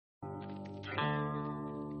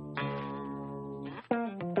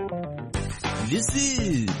This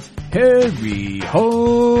is Harry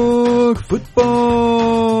Hog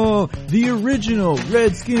Football, the original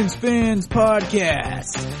Redskins fans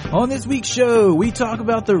podcast. On this week's show, we talk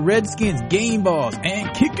about the Redskins game balls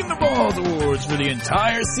and kicking the balls awards for the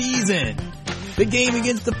entire season, the game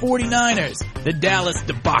against the 49ers, the Dallas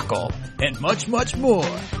debacle, and much, much more,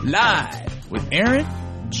 live with Aaron,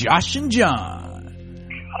 Josh, and John.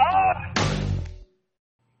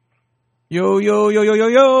 Yo, yo, yo, yo, yo,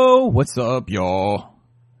 yo. What's up, y'all?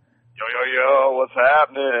 Yo, yo, yo. What's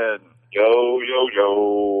happening? Yo, yo,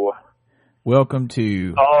 yo. Welcome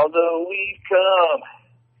to... Although we've come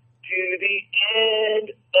to the end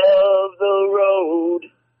of the road,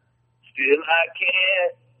 still I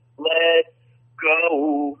can't let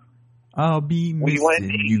go. I'll be missing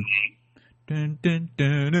you. Dun, dun,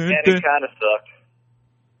 dun, dun, And dun. it kind of sucked.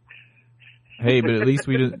 Hey, but at least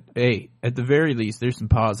we didn't... Hey, at the very least, there's some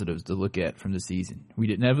positives to look at from the season. We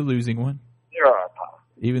didn't have a losing one, There are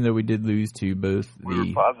positives. even though we did lose to both We were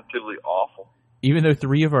the... positively awful. Even though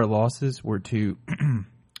 3 of our losses were to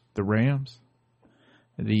the Rams,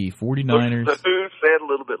 the 49ers... The who, say it a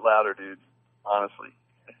little bit louder, dude. Honestly.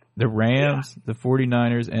 The Rams, the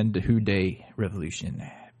 49ers, and the Who Day Revolution.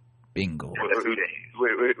 Bingo.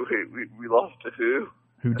 Wait. We lost to who?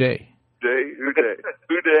 Who Day. Day? Who day?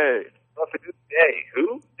 Who day?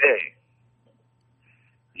 Who day?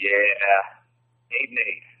 Yeah. 8-8.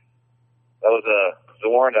 That was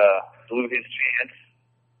Zorn blew his chance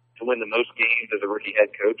to win the most games as a rookie head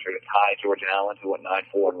coach or to tie George Allen, who went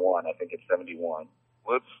 9-4-1. I think it's 71.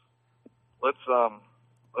 Let's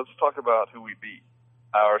talk about who we beat.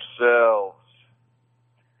 Ourselves.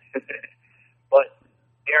 But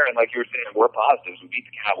Aaron, like you were saying, we're positives. We beat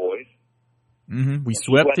the Cowboys. Mm-hmm. We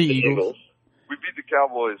swept the Eagles. We beat the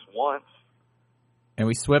Cowboys once. And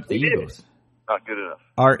we swept the Eagles. Not good enough.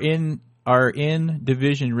 Our in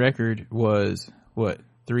division record was what,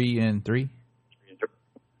 3-3? We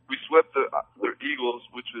swept the Eagles,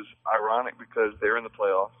 which was ironic because they're in the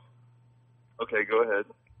playoffs. Okay, go ahead.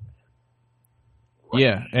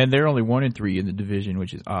 Yeah, and they're only 1-3 in the division,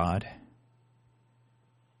 which is odd.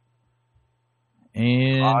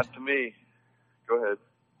 And Odd to me. Go ahead.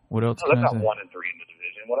 what else? No, can that's I not say? 1-3 in the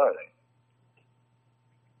division. What are they?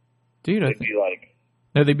 Dude, I They'd think be like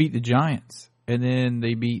no, they beat the Giants, and then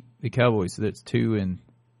they beat the Cowboys, so that's 2-2.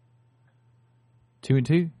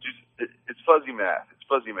 it's fuzzy math. It's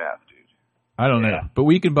fuzzy math, dude. I don't know, Yeah. but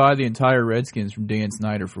we could buy the entire Redskins from Dan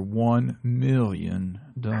Snyder for $1 million.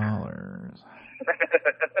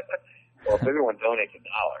 Well, if everyone donates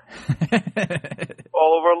 $1,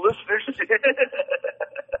 all of our listeners,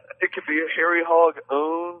 it could be a Harry Hog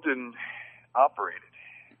owned and operated.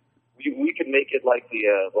 We could make it like the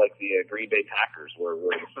Green Bay Packers, where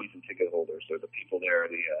we're the season ticket holders, or the people there are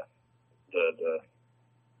the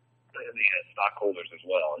stockholders as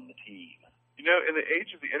well, and the team. You know, in the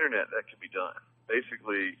age of the internet, that could be done.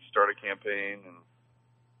 Basically, start a campaign and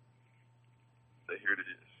say, here it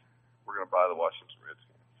is. We're going to buy the Washington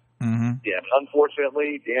Redskins. Mm-hmm. Yeah, but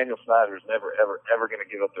unfortunately, Daniel Snyder is never, ever going to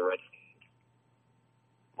give up the Redskins.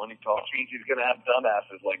 Money talks. Which means he's going to have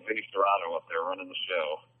dumbasses like Vinny Serrano up there running the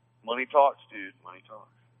show. Money talks, dude. Money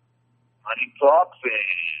talks. Money talks,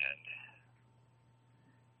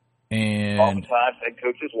 and oftentimes head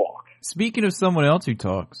coaches walk. Speaking of someone else who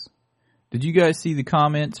talks, did you guys see the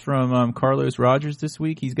comments from Carlos Rogers this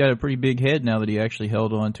week? He's got a pretty big head now that he actually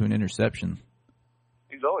held on to an interception.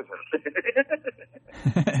 He's always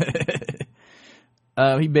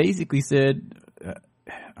had. He basically said,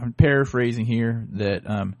 I'm paraphrasing here, that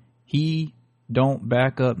he don't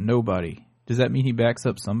back up nobody. Does that mean he backs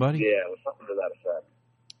up somebody? Yeah, it was something to that effect.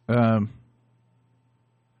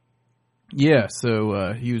 Yeah,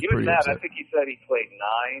 so he was pretty upset. I think he said he played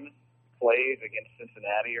 9 plays against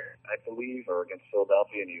Cincinnati, I believe, or against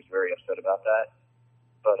Philadelphia, and he was very upset about that.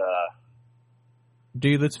 But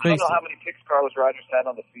dude, let's I face don't know it. how many picks Carlos Rogers had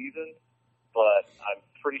on the season, but I'm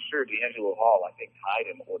pretty sure D'Angelo Hall, I think, tied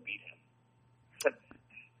him or beat him.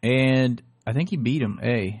 And I think he beat him,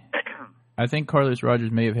 I think Carlos Rogers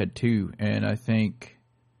may have had 2, and I think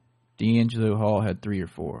D'Angelo Hall had 3 or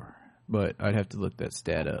 4. But I'd have to look that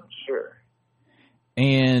stat up. Sure.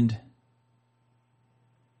 And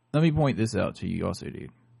let me point this out to you also, dude.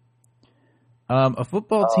 A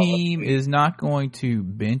football team is not going to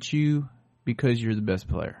bench you because you're the best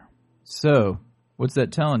player. So, what's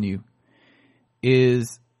that telling you?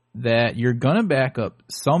 Is that you're going to back up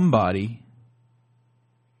somebody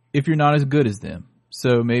if you're not as good as them.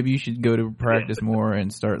 So maybe you should go to practice more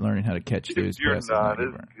and start learning how to catch those You're passes. not as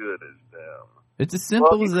good as them. It's as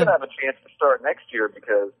simple Well, as you that. could have a chance to start next year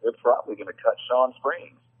because they're probably going to cut Sean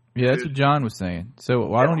Springs. Yeah, that's what John was saying.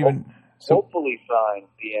 So I don't even. hopefully sign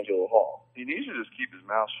D'Angelo Hall. He needs to just keep his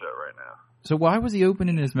mouth shut right now. So why was he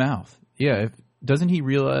opening his mouth? Yeah, doesn't he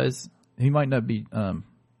realize he might not be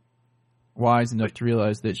wise enough to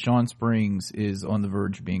realize that Sean Springs is on the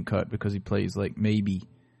verge of being cut because he plays like maybe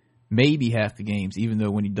half the games, even though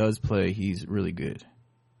when he does play, he's really good.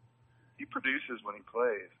 He produces when he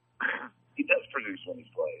plays. He does produce when he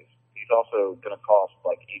plays. He's also going to cost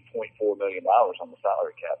like $8.4 million on the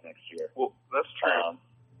salary cap next year. Well, that's true.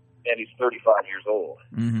 And he's 35 years old.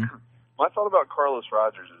 Mm-hmm. My thought about Carlos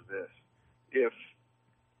Rogers is this. If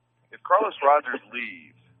Carlos Rogers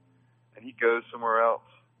leaves and he goes somewhere else,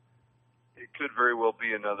 it could very well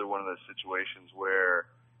be another one of those situations where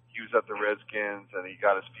he was at the Redskins and he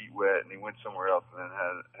got his feet wet and he went somewhere else and then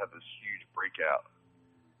had this huge breakout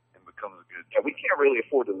and becomes a good. Yeah, we can't really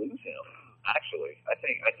afford to lose him. Actually, I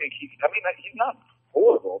think he's not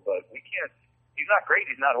horrible, but we can't. He's not great.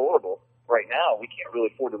 He's not horrible right now. We can't really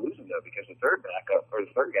afford to lose him though because the third guy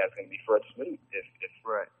is going to be Fred Smoot if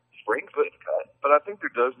right. Springs gets cut. But I think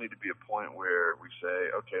there does need to be a point where we say,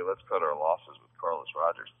 okay, let's cut our losses with Carlos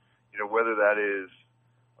Rogers. You know, whether that is,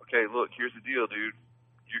 okay, look, here's the deal, dude.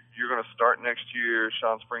 You're going to start next year.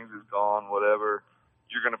 Sean Springs is gone, whatever.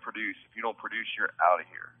 You're going to produce. If you don't produce, you're out of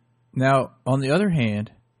here. Now, on the other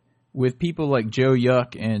hand, with people like Joe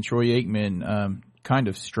Yuck and Troy Aikman kind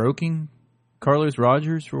of stroking Carlos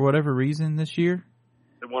Rogers for whatever reason this year,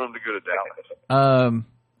 they want him to go to Dallas.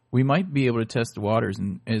 We might be able to test the waters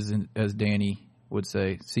and, as Danny would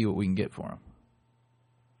say, see what we can get for him.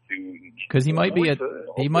 Because he might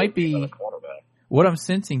be. What I'm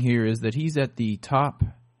sensing here is that he's at the top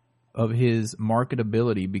of his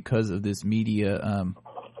marketability because of this media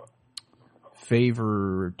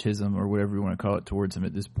favoritism or whatever you want to call it towards him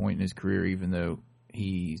at this point in his career, even though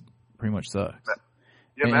he pretty much sucks.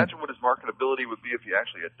 Yeah, imagine what his marketability would be if he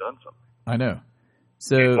actually had done something. I know.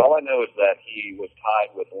 So all I know is that he was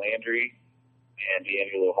tied with Landry and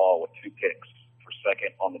D'Angelo Hall with 2 picks for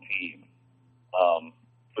second on the team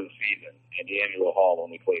for the season, and D'Angelo Hall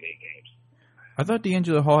only played 8 games. I thought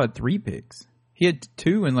D'Angelo Hall had 3 picks. He had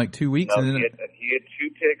 2 in like 2 weeks. No, and then he had 2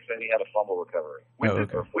 picks and he had a fumble recovery. When did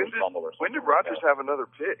Rogers have another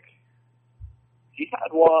pick? He had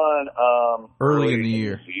one early in the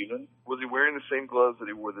year. Season. Was he wearing the same gloves that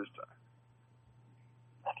he wore this time?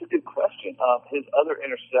 That's a good question. His other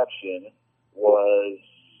interception was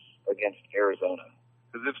against Arizona.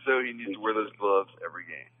 Because if so, he needs to wear those gloves every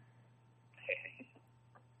game.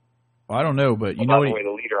 Well, I don't know, but you know what? By the way,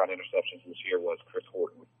 the leader on interceptions this year was Chris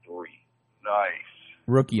Horton with 3. Nice.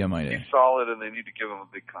 Rookie, I might add. He's solid, and they need to give him a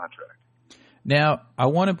big contract. Now, I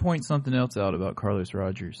want to point something else out about Carlos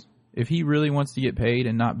Rogers. If he really wants to get paid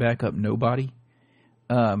and not back up nobody,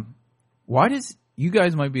 why does – you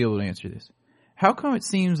guys might be able to answer this. How come it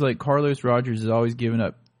seems like Carlos Rogers is always giving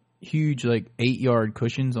up huge, like, 8-yard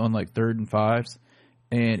cushions on, like, 3rd and 5s?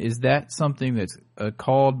 And is that something that's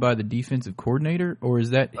called by the defensive coordinator, or is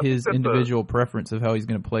that his individual preference of how he's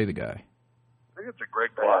going to play the guy? I think it's a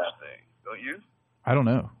Greg Bosch thing, don't you? I don't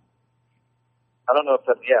know. I don't know if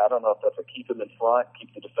that's a keep him in front,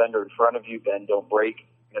 keep the defender in front of you, bend don't break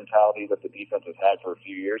mentality that the defense has had for a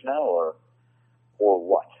few years now, or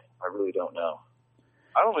what? I really don't know.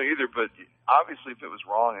 I don't know either, but obviously if it was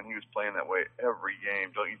wrong and he was playing that way every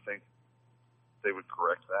game, don't you think they would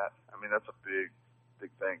correct that? I mean, that's a big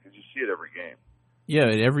thing because you see it every game. Yeah,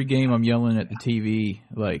 at every game I'm yelling at the TV,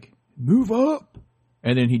 like, move up!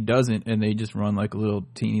 And then he doesn't, and they just run like a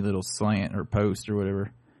teeny little slant or post or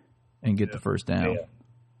whatever and get the first down. Yeah.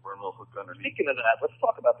 Speaking of that, let's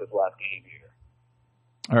talk about this last game here.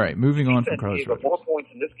 All right, moving on from Carlos Rogers. More points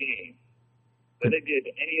in this game than they did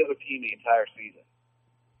any other team the entire season.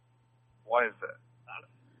 Why is that?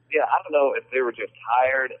 I don't know if they were just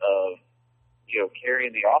tired of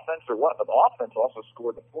carrying the offense or what, but the offense also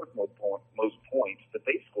scored the 4th most points that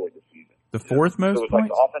they scored this season. The 4th most So it was points? like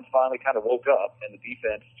the offense finally kind of woke up and the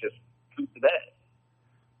defense just pooped the bed.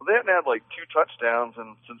 Well, they haven't had like 2 touchdowns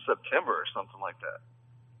since September or something like that.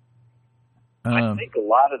 I think a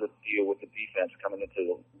lot of the deal with the defense coming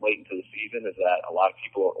late into the season is that a lot of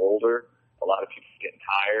people are older, a lot of people are getting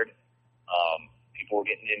tired. People were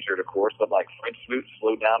getting injured, of course, but like Fred Smoot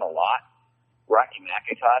slowed down a lot. Rocky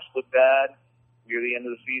McIntosh looked bad near the end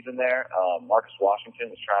of the season there. Marcus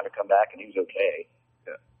Washington was trying to come back, and he was okay.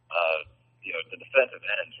 Yeah. The defensive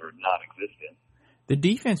ends were non-existent. The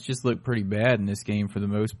defense just looked pretty bad in this game for the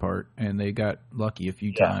most part, and they got lucky a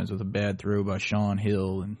few times with a bad throw by Sean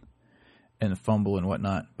Hill and a fumble and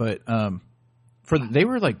whatnot. But they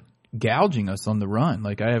were like gouging us on the run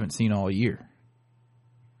like I haven't seen all year.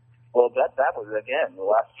 Well, that was, again, the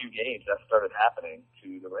last few games that started happening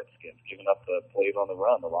to the Redskins, giving up the plays on the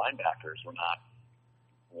run. The linebackers were not,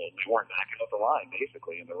 well, they weren't backing up the line,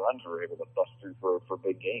 basically, and the runs were able to bust through for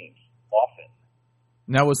big games often.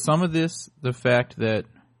 Now, was some of this the fact that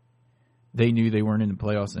they knew they weren't in the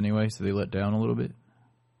playoffs anyway, so they let down a little bit?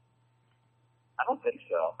 I don't think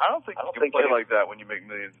so. I don't think you can play like that when you make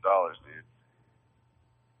millions of dollars, dude.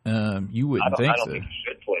 You wouldn't think so. I don't think you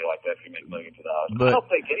should play like that if you make millions of dollars. But, I don't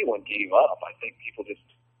think anyone gave up. I think people just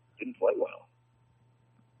didn't play well.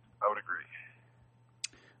 I would agree.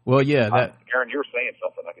 Well, yeah. Aaron, you were saying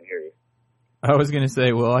something. I can hear you. I was going to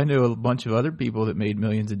say, well, I know a bunch of other people that made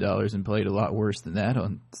millions of dollars and played a lot worse than that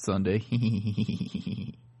on Sunday.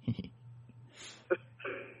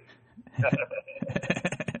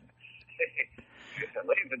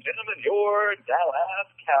 Ladies and gentlemen, your Dallas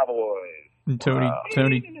Cowboys.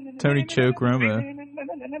 Tony Choke Romo.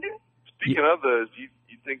 Speaking of those, do you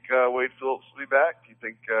think Wade Phillips will be back? Do you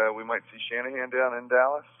think we might see Shanahan down in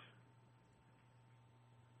Dallas?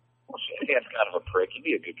 Well, Shanahan's kind of a prick. He'd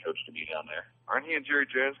be a good coach to be down there. Aren't he and Jerry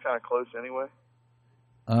Jones kind of close anyway?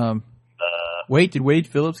 Wait, did Wade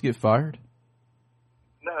Phillips get fired?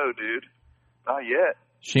 No, dude. Not yet.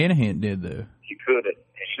 Shanahan did, though. He could.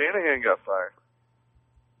 Shanahan got fired.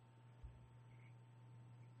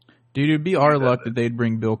 Dude, it'd be our luck that they'd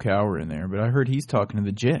bring Bill Cowher in there, but I heard he's talking to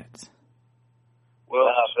the Jets. Well,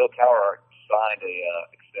 Bill Cowher signed a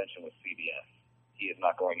extension with CBS. He is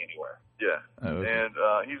not going anywhere. Yeah, oh, okay. And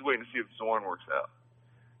he's waiting to see if Zorn works out.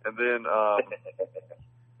 And then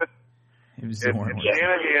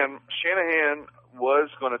Shanahan was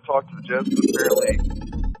going to talk to the Jets, but apparently,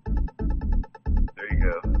 there you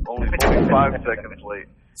go, only 5 seconds late.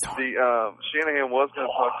 Shanahan was going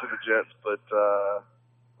to talk to the Jets, but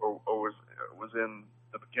or was in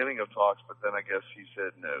the beginning of talks, but then I guess he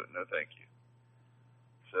said no, thank you.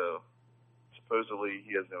 So supposedly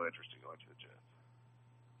he has no interest in going to the Jets.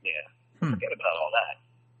 Yeah, forget about all that.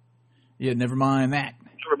 Yeah, never mind that.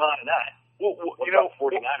 Well, what about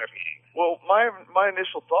 49ers games? Well, my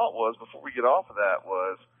initial thought was, before we get off of that,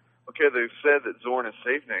 was, okay, they've said that Zorn is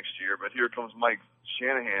safe next year, but here comes Mike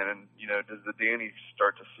Shanahan, and, does the Danny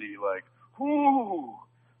start to see, like, ooh,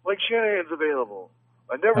 Mike Shanahan's available.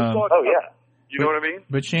 I never saw it. Oh, yeah. You know what I mean?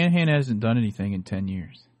 But Shanahan hasn't done anything in 10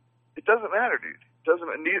 years. It doesn't matter, dude.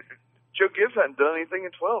 Joe Gibbs hasn't done anything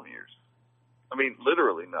in 12 years. I mean,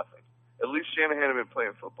 literally nothing. At least Shanahan had been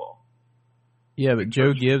playing football. Yeah, but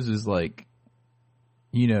Joe Gibbs is like,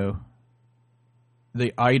 the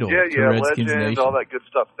idol to Redskins legend, Nation. all that good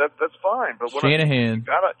stuff. That's fine. But Shanahan,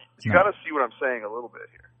 you gotta see what I'm saying a little bit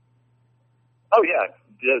here. Oh yeah,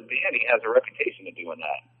 Danny has a reputation of doing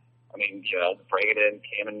that. I mean, bringing in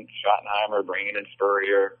Cameron Schottenheimer, bringing in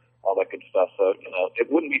Spurrier, all that good stuff. So, it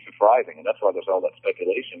wouldn't be surprising, and that's why there's all that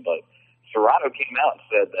speculation. But Serrato came out and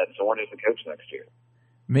said that Zorn is the coach next year.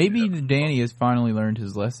 Maybe Danny has finally learned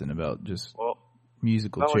his lesson about just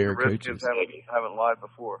musical chair coaches. Haven't lied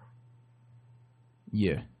before.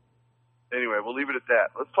 Yeah. Anyway, we'll leave it at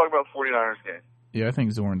that. Let's talk about the 49ers game. Yeah, I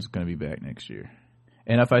think Zorn's going to be back next year.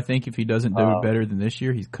 And if he doesn't do it better than this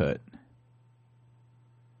year, he's cut.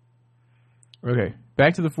 Okay,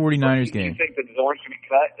 back to the 49ers game. Do you think that Zorn should be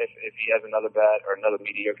cut if he has another bad or another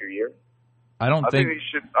mediocre year? I think he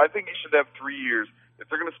should. I think he should have 3 years. If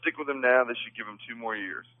they're going to stick with him now, they should give him 2 more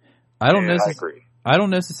years. I don't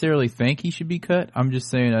necessarily think he should be cut. I'm just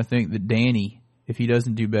saying I think that Danny, if he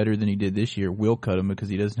doesn't do better than he did this year, will cut him because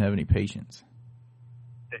he doesn't have any patience.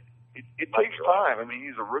 It takes time. I mean,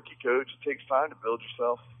 he's a rookie coach. It takes time to build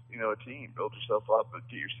yourself, a team, build yourself up,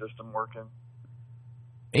 get your system working.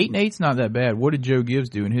 8-8's not that bad. What did Joe Gibbs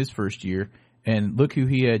do in his first year? And look who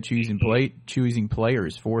he had choosing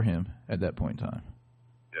players for him at that point in time.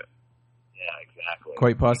 Yeah, exactly.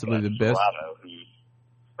 Quite possibly the best. Serrato's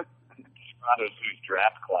whose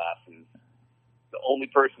draft class is the only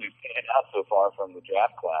person who's panned out so far from the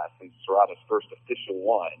draft class is Serrato's first official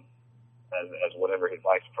one as whatever his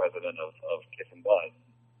vice president of Kiss and Bud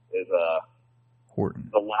is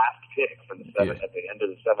Horton. The last pick for the at the end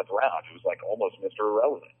of the 7th round. It was like almost Mr.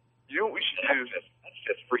 Irrelevant. You know what we should do? That's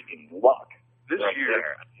just freaking luck. This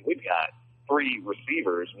year, I mean, we've got 3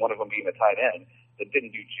 receivers, one of them being a tight end, that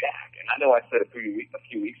didn't do jack. And I know I said a few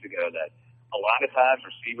weeks ago that a lot of times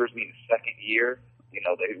receivers need a second year.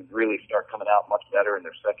 They really start coming out much better in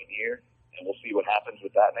their second year, and we'll see what happens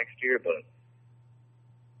with that next year. But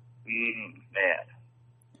man,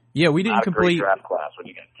 yeah, we didn't complete a great draft class when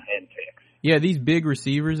you got 10 picks. Yeah, these big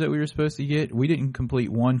receivers that we were supposed to get, we didn't complete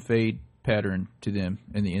one fade pattern to them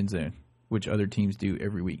in the end zone, which other teams do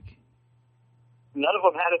every week. None of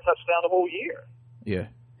them had a touchdown the whole year. Yeah.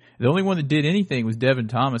 The only one that did anything was Devin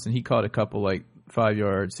Thomas, and he caught a couple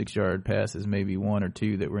 5-yard, 6-yard passes, maybe one or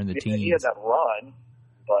two that were in the teens. He had that run,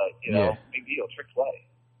 but big deal, trick play.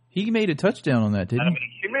 He made a touchdown on that, didn't he?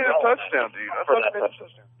 He made a touchdown, dude. I thought he made a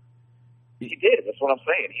touchdown. He did. That's what I'm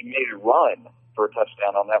saying. He made a run for a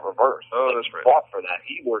touchdown on that reverse. Oh, that's right. He fought for that.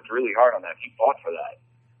 He worked really hard on that. He fought for that.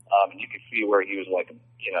 And you could see where he was the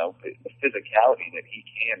physicality that he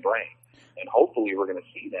can bring. And hopefully we're going to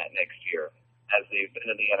see that next year as they've been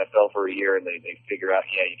in the NFL for a year and they figure out,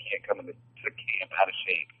 you can't come into camp out of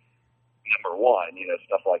shape, number one,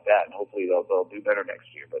 stuff like that. And hopefully they'll do better next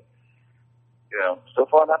year. But, so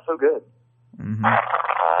far not so good. Mm-hmm.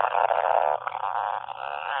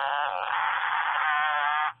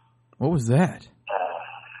 What was that?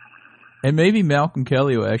 And maybe Malcolm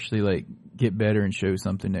Kelly will actually get better and show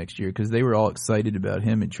something next year because they were all excited about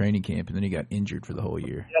him in training camp, and then he got injured for the whole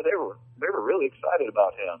year. Yeah, they were really excited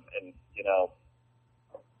about him, and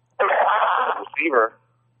receiver.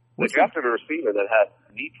 They drafted a receiver that had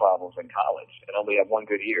knee problems in college and only had one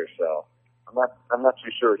good year, so I'm not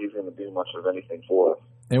too sure he's going to do much of anything for us.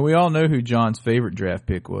 And we all know who John's favorite draft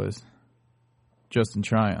pick was, Justin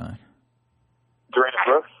Tryon. Durant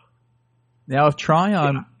Brooks. Now, if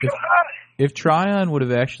Tryon would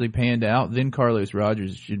have actually panned out, then Carlos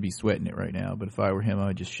Rogers should be sweating it right now. But if I were him, I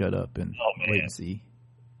would just shut up and wait and see.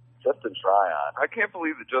 Justin Tryon. I can't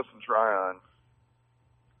believe that Justin Tryon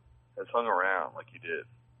has hung around like he did.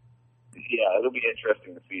 Yeah, it'll be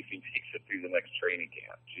interesting to see if he makes it through the next training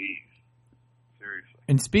camp. Jeez. Seriously.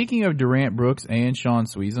 And speaking of Durant Brooks and Sean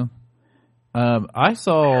Sweezum, I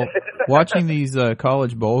saw, watching these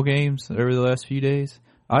college bowl games over the last few days,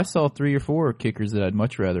 I saw 3 or 4 kickers that I'd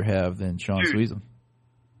much rather have than Sean Sweezum.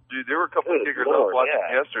 Dude, there were a couple of kickers I was watching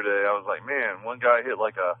yesterday. I was like, man, one guy hit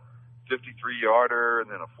like a 53-yarder and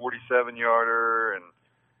then a 47-yarder, and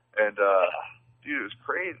dude, it was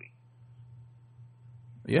crazy.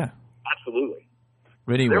 Yeah. Absolutely.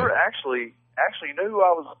 But anyway. They were actually, you know who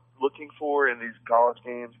I was looking for in these college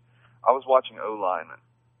games? I was watching O-linemen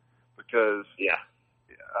because,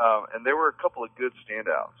 and there were a couple of good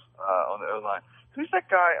standouts on the O-line. Who's that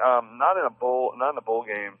guy? Not in a bowl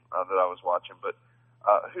game that I was watching, but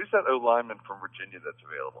who's that O-lineman from Virginia that's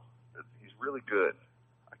available? He's really good.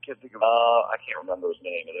 I can't think of. I can't remember his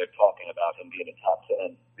name, and they're talking about him being a top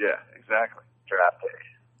 10. Yeah, exactly. Draft pick.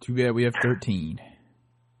 Too bad we have 13.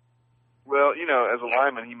 Well, as a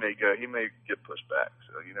lineman, he may get pushed back,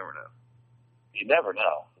 so you never know. You never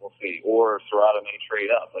know. We'll see. Or Serrata may trade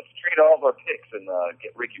up. Let's trade all of our picks and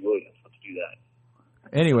get Ricky Williams. Let's do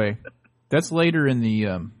that. Anyway, that's later in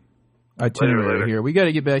the itinerary here. We got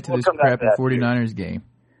to get back to this crappy 49ers game.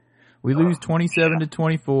 We lose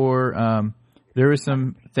 27-24. There were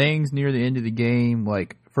some things near the end of the game,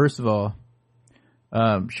 like, first of all,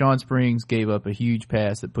 Sean Springs gave up a huge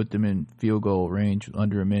pass that put them in field goal range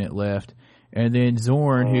under a minute left. And then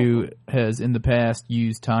Zorn, who has in the past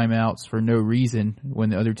used timeouts for no reason when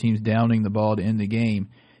the other team's downing the ball to end the game,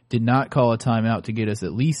 did not call a timeout to get us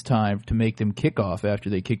at least time to make them kick off after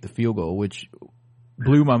they kicked the field goal, which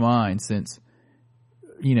blew my mind since,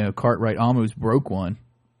 Cartwright almost broke one.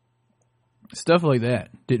 Stuff like that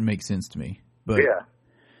didn't make sense to me. But you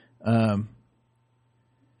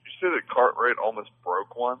say that Cartwright almost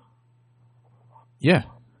broke one? Yeah.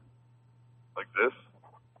 Like this?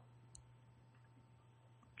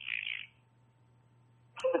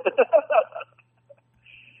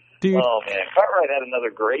 Dude. Oh man, Cartwright had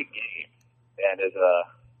another great game, and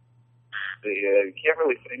you can't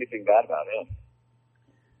really say anything bad about him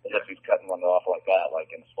unless he's cutting one off like that,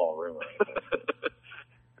 like in a small room or anything.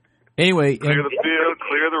 Anyway, clear the field,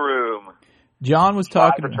 clear the room. John was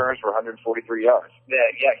talking. 5 returns for 143 yards.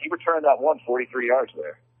 Yeah, he returned that 143 yards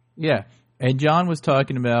there. Yeah, and John was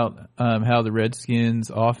talking about how the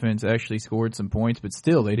Redskins' offense actually scored some points, but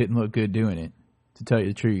still they didn't look good doing it. To tell you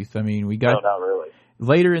the truth, I mean, we got. No, not really.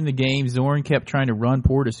 Later in the game, Zorn kept trying to run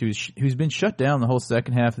Portis, who's been shut down the whole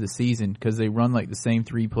second half of the season because they run like the same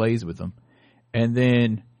 3 plays with him, and they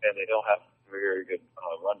don't have very good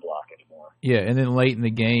run block anymore. Yeah, and then late in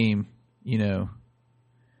the game,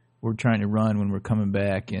 we're trying to run when we're coming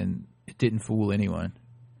back, and it didn't fool anyone.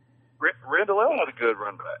 Randall L had a good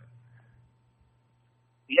run back.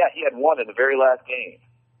 Yeah, he had one in the very last game.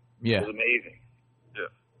 Yeah, it was amazing.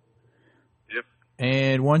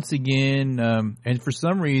 And once again, and for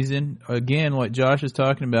some reason, again, what Josh is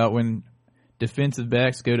talking about, when defensive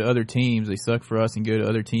backs go to other teams, they suck for us and go to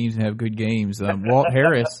other teams and have good games. Walt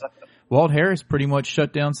Harris pretty much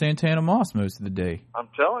shut down Santana Moss most of the day. I'm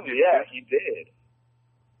telling you. Yeah, he did.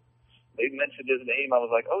 They mentioned his name. I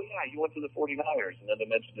was like, oh, yeah, you went to the 49ers. And then they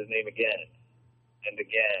mentioned his name again and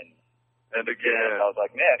again And again, I was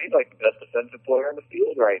like, man, he's like the best defensive player in the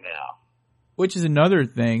field right now. Which is another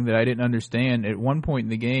thing that I didn't understand. At one point in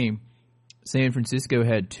the game, San Francisco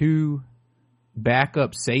had 2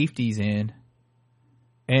 backup safeties in,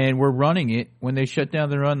 and we're running it. When they shut down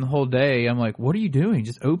the run the whole day, I'm like, what are you doing?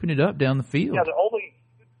 Just open it up down the field. Yeah,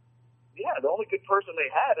 the only good person they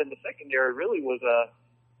had in the secondary really was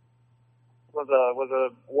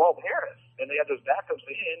Walt Harris, and they had those backups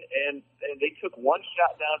in, and they took one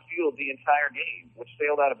shot downfield the entire game, which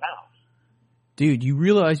sailed out of bounds. Dude, you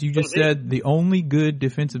realize you just said the only good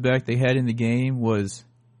defensive back they had in the game was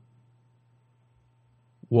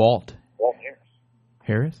Walt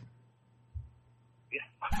Harris? Yeah.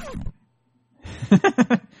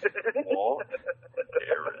 Walt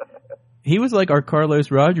Harris. He was like our Carlos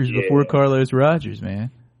Rogers before Carlos Rogers,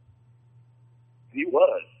 man. He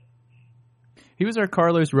was. He was our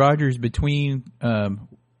Carlos Rogers between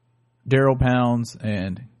Daryl Pounds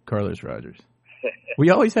and Carlos Rogers. We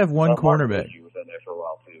always have one cornerback. He was in there for a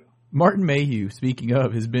while too. Martin Mayhew, speaking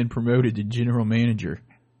of, has been promoted to general manager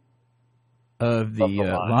of the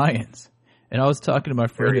Lions. And I was talking to my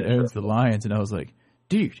friend that owns the Lions, and I was like,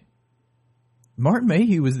 dude, Martin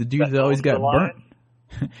Mayhew was the dude that always got burnt.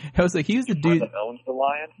 I was like, he was the dude that owns the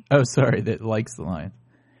Lions? Oh, sorry, that likes the Lions.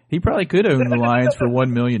 He probably could own the Lions for $1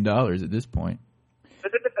 million at this point.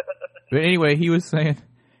 But anyway, he was saying,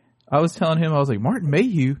 I was telling him, I was like, Martin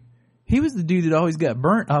Mayhew, he was the dude that always got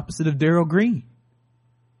burnt opposite of Darryl Green.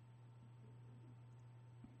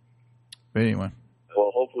 But anyway.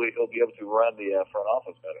 Well, hopefully he'll be able to run the front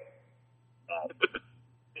office better.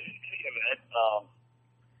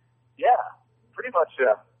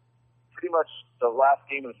 Pretty much the last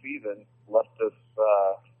game of the season left us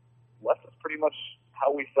pretty much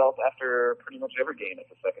how we felt after pretty much every game at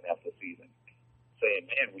the second half of the season, saying,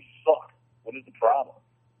 man, we suck. What is the problem?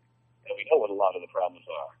 And we know what a lot of the problems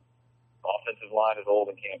are. The offensive line is old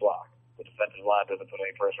and can't block. The defensive line doesn't put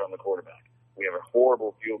any pressure on the quarterback. We have a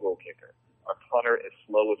horrible field goal kicker. Our punter is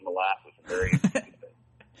slow as molasses and very inconsistent.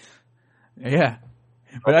 Yeah.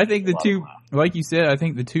 But I think the two, like you said, I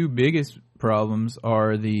think the 2 biggest problems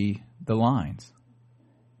are the lines,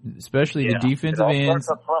 especially the defensive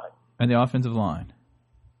ends and the offensive line.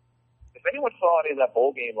 If anyone saw any of that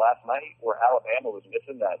bowl game last night where Alabama was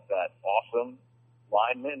missing that awesome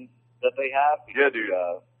lineman that they have, because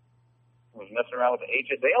was messing around with the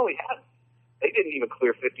agent, they didn't even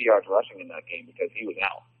clear 50 yards rushing in that game because he was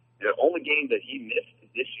out. The only game that he missed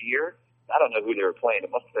this year, I don't know who they were playing.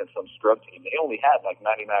 It must have been some scrub team. They only had like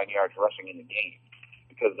 99 yards rushing in the game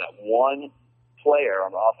because that one player on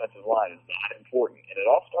the offensive line is that important. And it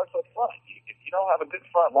all starts up front. If you don't have a good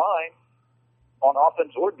front line on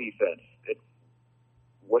offense or defense,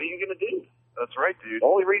 what are you going to do? That's right, dude. The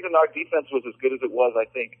only reason our defense was as good as it was, I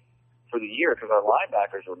think, for the year, because our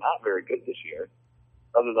linebackers were not very good this year,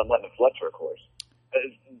 other than Lennon Fletcher, of course.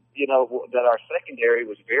 That our secondary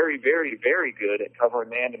was very, very, very good at covering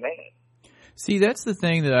man-to-man. See, that's the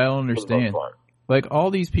thing that I don't understand. Like, all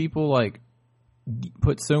these people,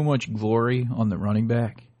 put so much glory on the running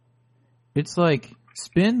back. It's like,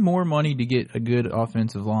 spend more money to get a good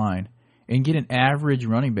offensive line and get an average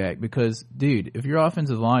running back because, dude, if your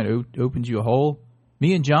offensive line opens you a hole,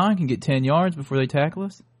 me and John can get 10 yards before they tackle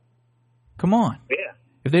us. Come on. Yeah.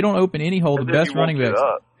 If they don't open any hole, the best running back.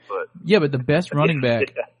 Yeah, but the best running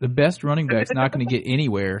back, the best running back's not going to get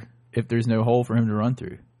anywhere if there's no hole for him to run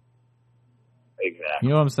through. Exactly. You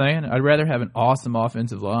know what I'm saying? I'd rather have an awesome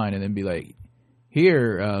offensive line and then be like,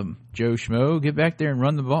 here, Joe Schmo, get back there and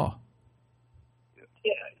run the ball.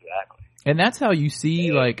 Yeah, exactly. And that's how you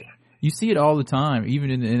see, you see it all the time, even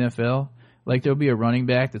in the NFL. Like, there'll be a running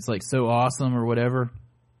back that's, so awesome or whatever,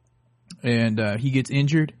 and he gets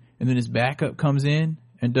injured, and then his backup comes in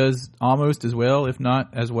and does almost as well, if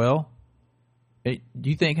not as well. Do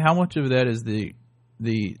you think how much of that is the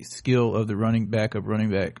skill of the backup running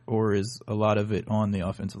back, or is a lot of it on the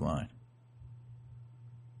offensive line?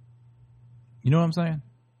 You know what I'm saying?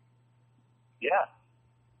 Yeah.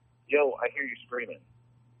 Yo, I hear you screaming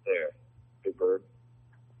there, Big Bird.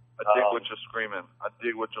 I dig what you're screaming. I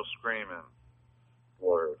dig what you're screaming.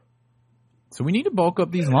 Word. So we need to bulk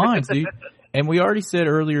up these lines, dude. And we already said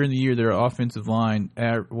earlier in the year their offensive line,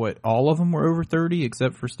 all of them were over 30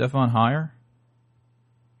 except for Stefan Heyer?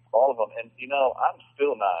 All of them. And, I'm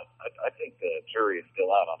still not. I think the jury is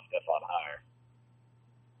still out on Stefan Heyer.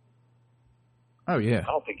 Oh, yeah.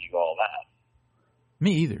 I don't think you all that.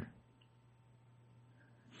 Me either.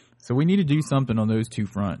 So we need to do something on those two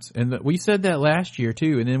fronts. And we said that last year,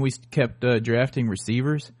 too. And then we kept drafting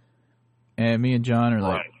receivers. And me and John are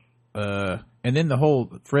like, and then the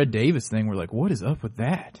whole Fred Davis thing, we're like, what is up with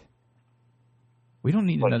that? We don't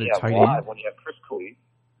need But another yeah, tight why end. when you have Chris Clee?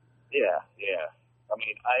 Yeah. I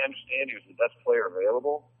mean, I understand he was the best player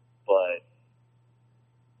available, but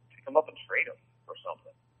pick him up and trade him or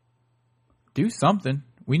something. Do something.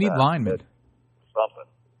 We need linemen. Something.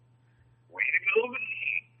 Way to go,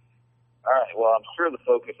 me. All right. Well, I'm sure the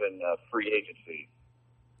focus in free agency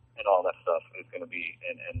and all that stuff is going to be,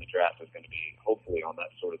 and the draft is going to be, hopefully, on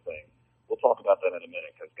that sort of thing. We'll talk about that in a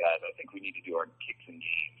minute, because, guys, I think we need to do our kicks and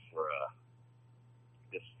games for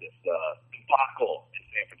this debacle in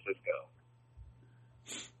San Francisco.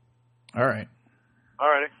 All right. All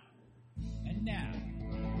righty. And now,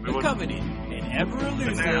 the coveted and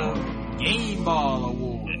ever-elusive Game Ball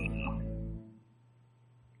Award.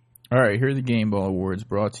 All right, here are the Game Ball Awards,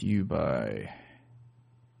 brought to you by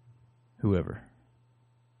whoever.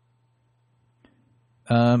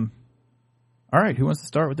 All right, who wants to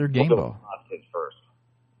start with their Game Ball? First.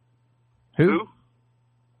 Who?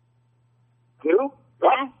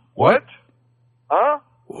 What? Huh?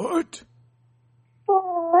 What?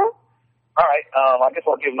 All right, I guess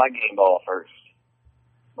I'll give my game ball first.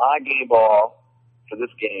 My game ball for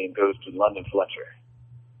this game goes to London Fletcher,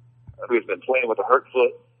 who's been playing with a hurt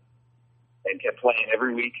foot and kept playing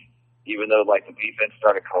every week, even though the defense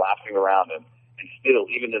started collapsing around him. And still,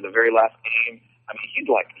 even in the very last game, I mean, he's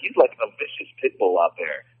like a vicious pit bull out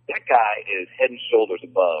there. That guy is head and shoulders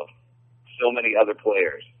above so many other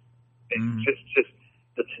players. And just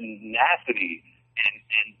the tenacity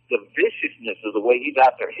and the viciousness of the way he's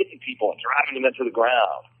out there hitting people and driving them into the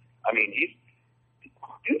ground. I mean,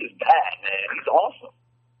 dude is bad, man. He's awesome.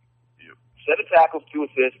 Yep. 7 tackles, 2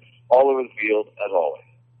 assists, all over the field, as always.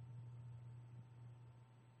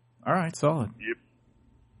 All right, solid. Yep.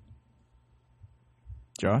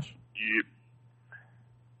 Josh? Yep.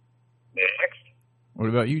 Next. What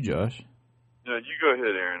about you, Josh? No, you go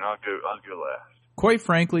ahead, Aaron. I'll go last. Quite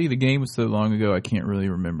frankly, the game was so long ago, I can't really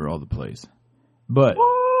remember all the plays. But,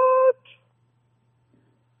 What?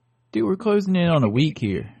 dude, we're closing in on a week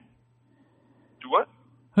here. Do what?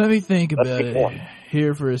 Let me think Let's about pick it one.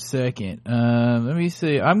 here for a second. Let me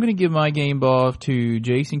see. I'm going to give my game ball to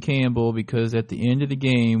Jason Campbell, because at the end of the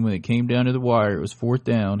game, when it came down to the wire, it was 4th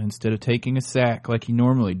down. Instead of taking a sack like he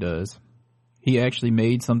normally does, he actually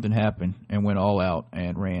made something happen and went all out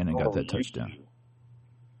and ran and got that touchdown.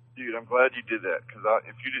 Dude, I'm glad you did that, because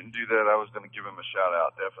if you didn't do that, I was going to give him a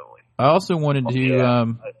shout-out, definitely. I also wanted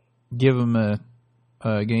to give him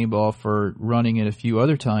a game ball for running it a few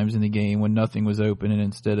other times in the game when nothing was open, and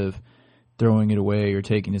instead of throwing it away or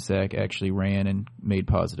taking a sack, actually ran and made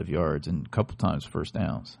positive yards and a couple times first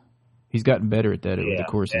downs. He's gotten better at that over the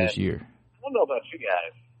course of this year. I don't know about you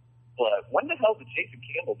guys, but when the hell did Jason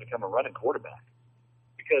Campbell become a running quarterback?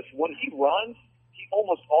 Because when he runs, he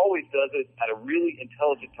almost always does it at a really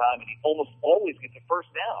intelligent time, and he almost always gets a first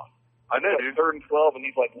down. I know, It's dude. 3rd and 12, and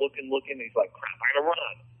he's looking, and he's like, crap, I gotta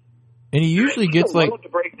run. And he usually He's gets a load to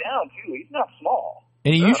break down too. He's not small.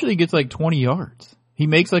 and he usually gets 20 yards. He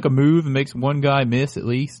makes a move and makes one guy miss at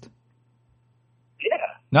least. Yeah.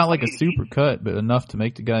 Not like a super cut, but enough to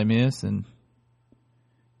make the guy miss and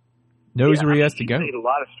knows where he has to go. He's made a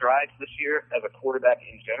lot of strides this year as a quarterback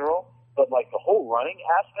in general, but the whole running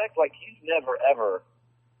aspect, he's never ever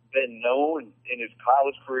been known in his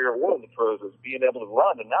college career or in the pros as being able to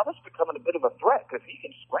run, and now that's becoming a bit of a threat because he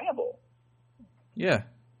can scramble. Yeah.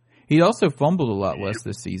 He also fumbled a lot less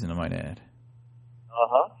this season, I might add.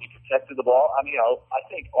 He protected the ball. I mean, I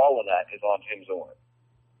think all of that is on Jim Zorn.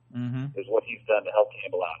 Is what he's done to help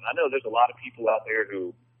Campbell out. And I know there's a lot of people out there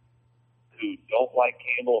who don't like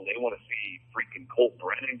Campbell and they want to see freaking Colt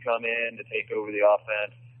Brennan come in to take over the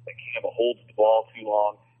offense. That Campbell holds the ball too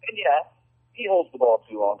long. And yeah, he holds the ball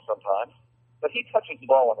too long sometimes, but he touches the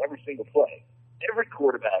ball on every single play. Every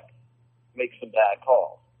quarterback makes some bad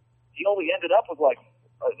calls. He only ended up with 4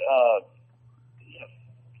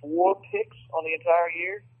 picks on the entire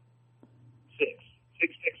year. 6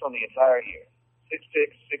 picks on the entire year. 6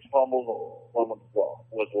 picks, 6 fumbles, 1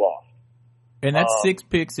 was lost. And that's 6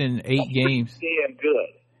 picks in 8 games. Damn good.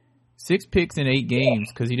 6 picks in 8 games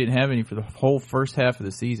because he didn't have any for the whole first half of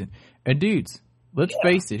the season. And dudes, let's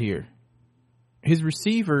face it here. His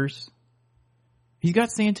receivers, he's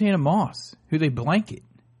got Santana Moss, who they blanket.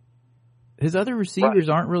 His other receivers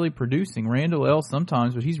aren't really producing. Randall L.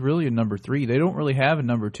 sometimes, but he's really a number 3. They don't really have a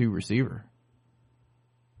number 2 receiver.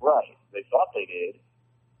 Right. They thought they did.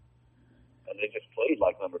 And they just played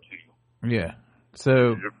like number 2. Yeah.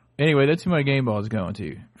 So, anyway, that's who my game ball is going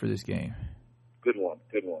to for this game. Good one.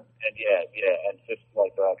 And and just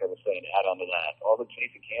like I was saying, add on to that, all the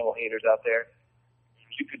Jason Campbell haters out there,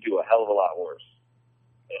 you could do a hell of a lot worse.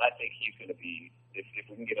 And I think he's going to be, if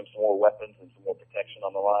we can get him some more weapons and some more protection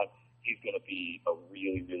on the line, he's going to be a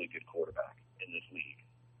really, really good quarterback in this league.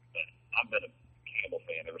 But I've been a Campbell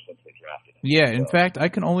fan ever since they drafted him. Yeah, in fact, I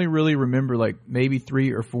can only really remember like maybe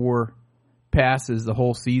 3 or 4 passes the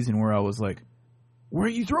whole season where I was like, where are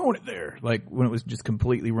you throwing it there? Like when it was just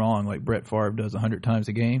completely wrong, like Brett Favre does 100 times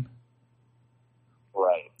a game.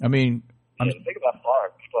 Right. I mean, the thing about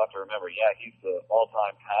Favre, people have to remember, he's the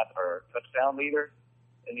all-time pass or touchdown leader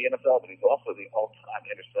in the NFL, but he's also the all-time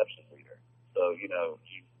interception leader. So,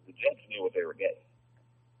 the Jets knew what they were getting.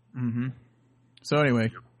 Mm-hmm. So anyway,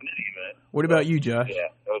 In any event, what about you, Josh? Yeah,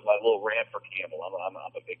 that was my little rant for Campbell. I'm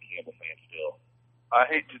a big Campbell fan still. I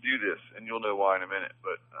hate to do this, and you'll know why in a minute,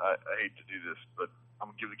 but I hate to do this, but I'm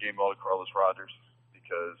going to give the game ball to Carlos Rogers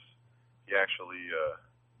because he actually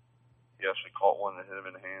caught one that hit him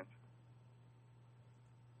in the hand.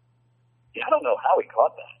 Yeah, I don't know how he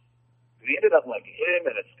caught that. He ended up like hit him,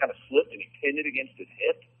 and it's kind of slipped, and he pinned it against his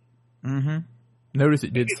hip. Mm-hmm. Notice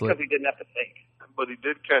it did slip. Because he didn't have to think. But he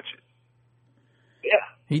did catch it. Yeah.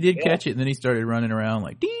 He did catch it, and then he started running around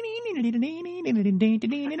like...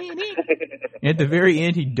 At the very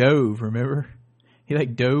end, he dove, remember? He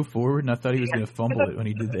dove forward, and I thought he was going to fumble it when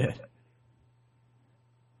he did that.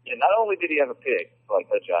 Yeah, not only did he have a pick like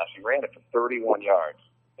that, Josh, he ran it for 31 yards.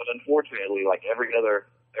 But unfortunately, like every other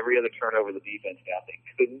turnover the defense got, they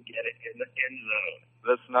couldn't get it in the end zone.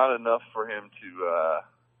 That's not enough for him to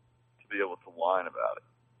be able to whine about it.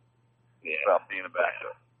 Yeah. About being a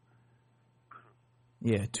backup.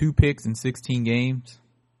 Yeah, 2 picks in 16 games.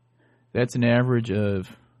 That's an average of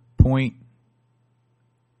point.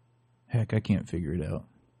 Heck, I can't figure it out.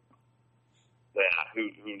 Yeah, who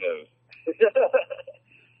knows?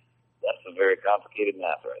 That's some very complicated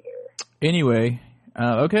math right there. Anyway,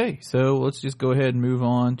 okay, so let's just go ahead and move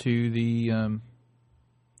on to the,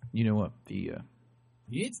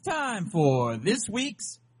 It's time for this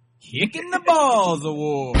week's Kicking the Balls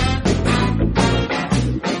Award.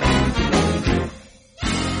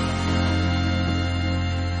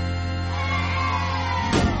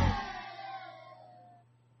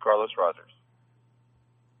 Carlos Rogers.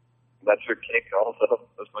 That's your kick also?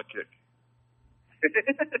 That's my kick.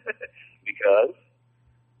 Because?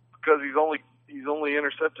 Because he's only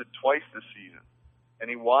intercepted twice this season. And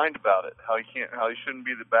he whined about it, how he shouldn't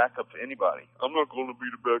be the backup to anybody. I'm not going to be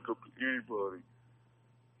the backup to anybody.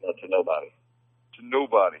 No, to nobody. To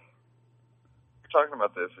nobody. We're talking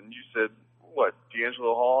about this, and you said, what,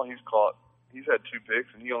 D'Angelo Hall, he's had 2 picks,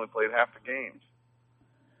 and he only played half the games.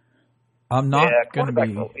 I'm not going to be...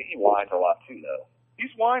 He whines a lot, too, though. He's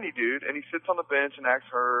whiny, dude, and he sits on the bench and acts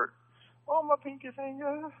hurt. Oh, my pinky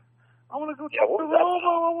finger. I want to go talk to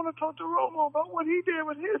Romo. I want to talk to Romo about what he did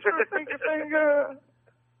with his pinky finger.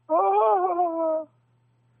 Oh.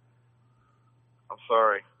 I'm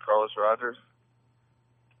sorry, Carlos Rogers.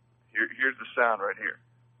 Here's the sound right here.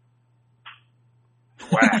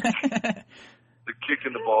 Whack. The kick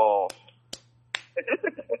in the ball.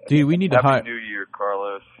 Dude, we need to hire. Happy New Year,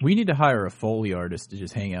 Carlos. We need to hire a Foley artist to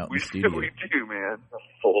just hang out in the studio. We do, man. A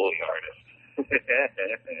Foley artist.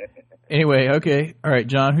 Anyway, okay. All right,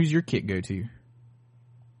 John, who's your kick go to?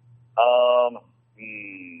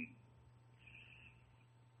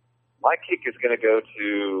 My kick is going to go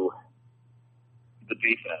to the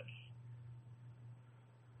defense.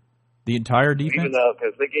 The entire defense? Even though,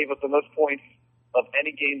 because they gave up the most points of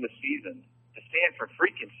any game this season to San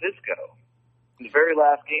Francisco in the very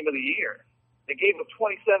last game of the year. They gave up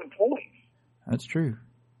 27 points. That's true.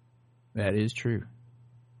 That is true.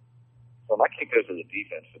 So my kick goes to the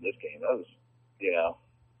defense for this game. That was,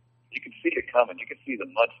 you could see it coming. You could see the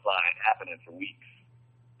mudslide happening for weeks.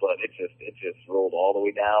 But it just rolled all the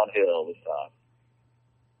way downhill this time.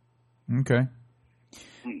 Okay.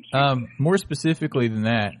 More specifically than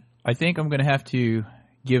that, I think I'm going to have to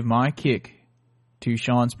give my kick to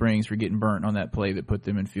Sean Springs for getting burnt on that play that put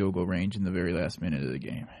them in field goal range in the very last minute of the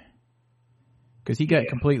game. Because he got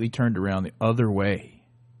completely turned around the other way,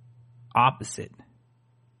 opposite,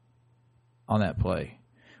 on that play,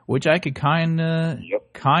 which I could kind of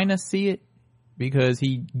see it because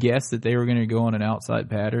he guessed that they were going to go on an outside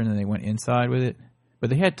pattern and they went inside with it, but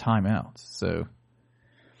they had timeouts, so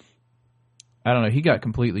I don't know. He got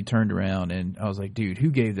completely turned around, and I was like, dude, who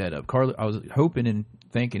gave that up? I was hoping and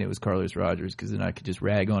thinking it was Carlos Rogers because then I could just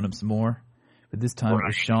rag on him some more, but this time it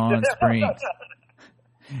was Sean Springs.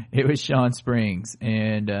 It was Sean Springs,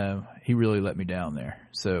 and he really let me down there.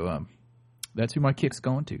 So that's who my kick's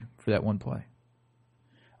going to for that one play.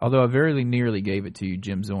 Although I very nearly gave it to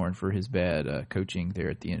Jim Zorn for his bad coaching there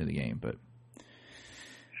at the end of the game, but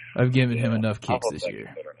I've given him enough kicks this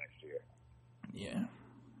year. Yeah.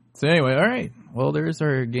 So anyway, all right. Well, there's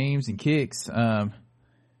our games and kicks.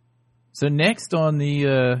 So So next on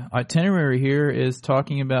the itinerary here is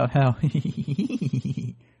talking about how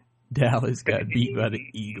Dallas got beat by the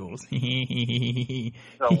Eagles.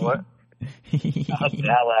 So what?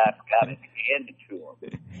 Dallas got it handed to him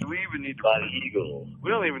Do we even need to? by the Eagles.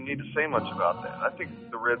 We don't even need to say much about that. I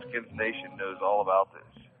think the Redskins Nation knows all about this.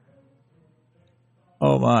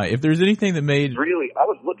 Oh my! If there's anything that made Really, I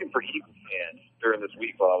was looking for Eagles fans during this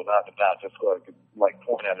week while I was out and about, just so I could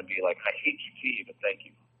point out and be like, "I hate you, team, but thank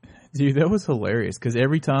you." Dude, that was hilarious because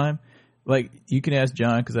every time, you can ask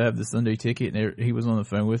John because I have the Sunday ticket and he was on the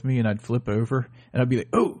phone with me and I'd flip over and I'd be like,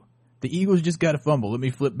 oh, the Eagles just got a fumble. Let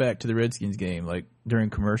me flip back to the Redskins game, during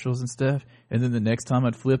commercials and stuff. And then the next time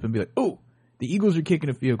I'd flip and be like, oh, the Eagles are kicking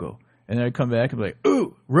a field goal. And then I'd come back and be like,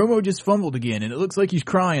 oh, Romo just fumbled again and it looks like he's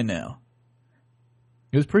crying now.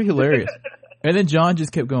 It was pretty hilarious. And then John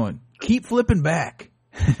just kept going, keep flipping back.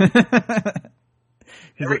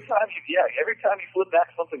 Every time you flip back,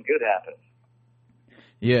 something good happens.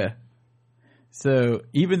 Yeah. So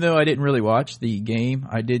even though I didn't really watch the game,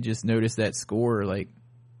 I did just notice that score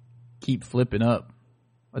keep flipping up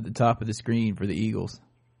at the top of the screen for the Eagles,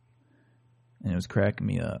 and it was cracking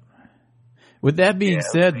me up. With that being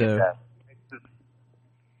said, though,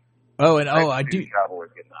 I do, Cowboys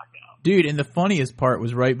get knocked out. dude. And the funniest part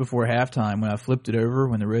was right before halftime when I flipped it over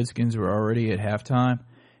when the Redskins were already at halftime,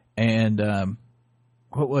 and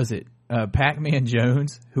what was it? Pac-Man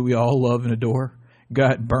Jones, who we all love and adore,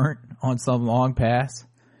 got burnt on some long pass.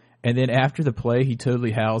 And then after the play, he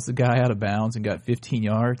totally housed the guy out of bounds and got 15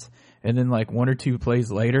 yards. And then one or two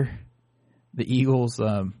plays later, the Eagles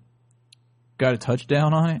got a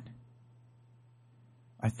touchdown on it.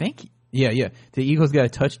 I think, yeah. The Eagles got a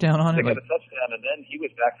touchdown on it. They got a touchdown, and then he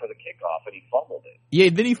was back for the kickoff, and he fumbled it. Yeah,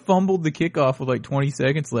 then he fumbled the kickoff with 20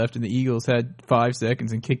 seconds left, and the Eagles had 5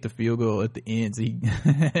 seconds and kicked a field goal at the end. So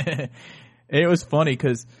and it was funny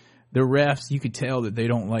because the refs, you could tell that they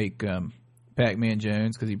don't like Pac-Man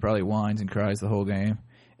Jones because he probably whines and cries the whole game.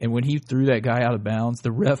 And when he threw that guy out of bounds,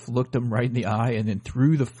 the ref looked him right in the eye and then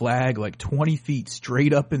threw the flag 20 feet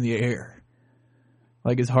straight up in the air,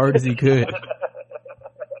 as hard as he could.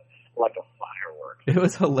 Like a firework. It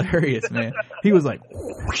was hilarious, man. He was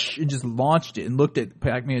whoosh, and just launched it and looked at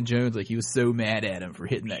Pac-Man Jones like he was so mad at him for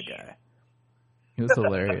hitting that guy. It was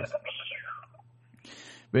hilarious.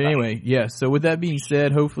 But anyway, yeah, so with that being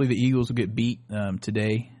said, hopefully the Eagles will get beat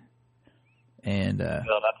today. And no,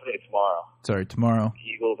 not today, tomorrow. Sorry, tomorrow. The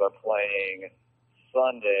Eagles are playing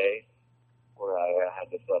Sunday. Where I had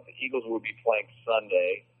this up. The Eagles will be playing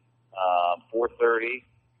Sunday, 4:30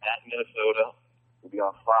 at Minnesota. Will be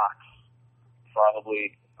on Fox.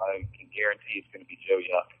 Probably, I can guarantee it's going to be Joe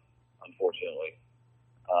Yuck, unfortunately.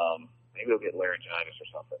 Maybe they'll get laryngitis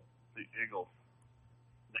or something. The Eagles.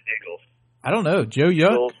 I don't know. Joe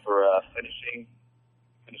Yuck? Eagles for finishing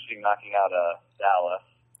knocking out Dallas.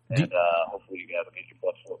 And hopefully you guys will get your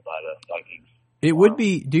butts whooped by the Vikings. It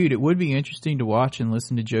would be interesting to watch and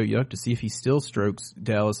listen to Joe Yuck to see if he still strokes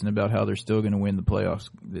Dallas and about how they're still going to win the playoffs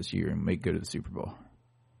this year and go to the Super Bowl.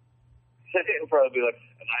 He'll probably be like,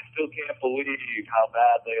 and I still can't believe how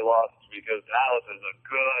bad they lost because Dallas is a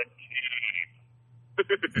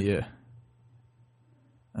good team. Yeah.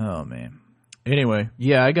 Oh, man. Anyway,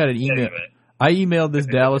 yeah, I got an email. I emailed this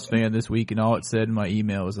Dallas fan this week, and all it said in my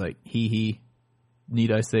email was hee,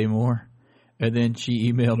 need I say more? And then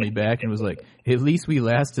she emailed me back and was like, at least we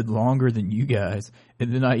lasted longer than you guys.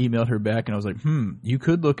 And then I emailed her back, and I was like, you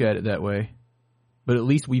could look at it that way. But at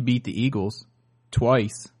least we beat the Eagles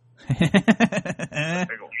twice. And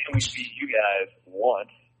we beat you guys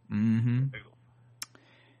once. Mm-hmm.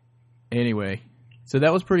 Anyway, so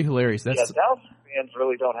that was pretty hilarious. Dallas fans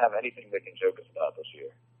really don't have anything they can joke us about this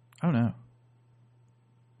year. Oh, no.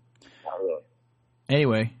 Not really.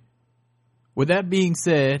 Anyway, with that being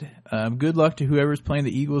said, good luck to whoever's playing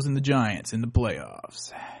the Eagles and the Giants in the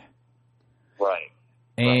playoffs. Right.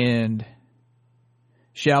 And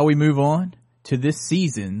shall we move on to this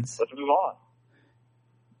season's... Let's move on.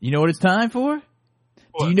 You know what it's time for?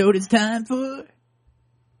 What? Do you know what it's time for?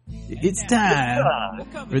 It's time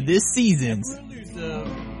for this season's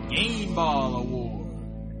Game Ball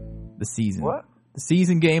Award. The season. What? The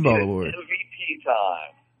season Game Ball Award. MVP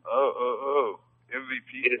time. Oh.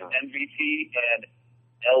 MVP. It is MVP and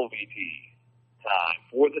LVP time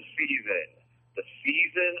for the season. The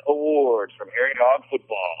season awards from Hairy Dog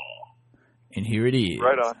Football. And here it is.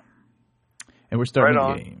 Right on. And we're starting Right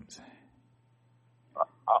on. the games.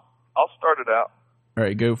 I'll start it out. All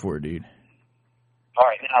right, go for it, dude. All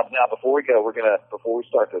right, now before we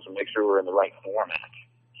start this, we'll make sure we're in the right format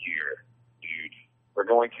here, dude. We're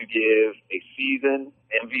going to give a season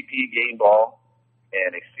MVP game ball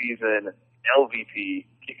and a season LVP,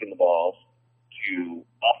 kicking the balls, to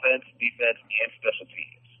offense, defense, and special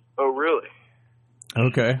teams. Oh, really?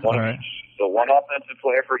 Okay. One All of right. each. So one offensive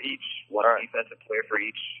player for each, one defensive player for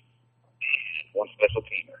each, and one special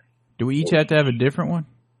teamer. Do we each have to have a different one,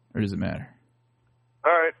 or does it matter?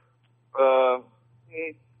 All right.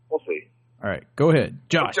 We'll see. All right. Go ahead.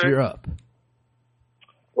 Josh, Okay. you're up.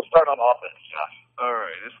 We'll start on offense, Josh. All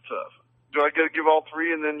right, it's tough. Do I get to give all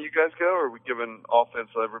three and then you guys go, or are we giving offense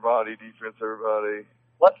everybody, defense everybody?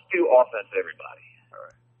 Let's do offense, everybody.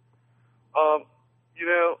 You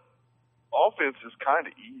know, offense is kind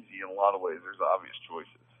of easy in a lot of ways. There's obvious choices.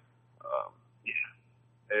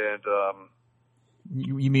 And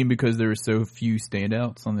You mean because there are so few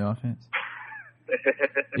standouts on the offense?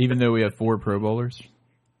 Even though we have 4 Pro Bowlers?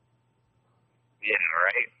 Yeah,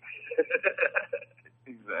 right.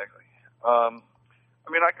 exactly. I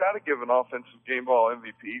mean, I got to give an offensive game ball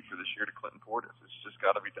MVP for this year to Clinton Portis. It's just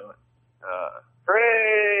got to be done.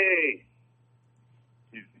 Hooray!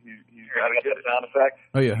 He's Got got to to get get the sound effect.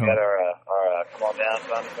 Oh, yeah. We Hold got on. our come on down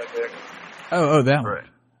sound effect there. Oh, that one. Right.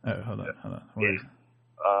 Oh, hold on. Where is it?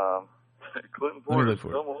 Clinton Let me Portis, look for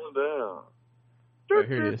it. come on down. Oh,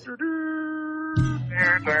 here it is.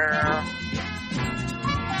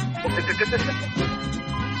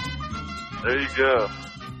 There you go.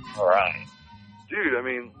 All right. Dude, I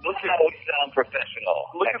mean, Look how we sound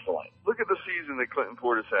professional. Excellent. Look at the season that Clinton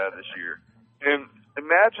Portis had this year. And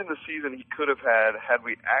imagine the season he could have had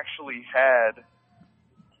we actually had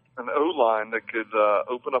an O-line that could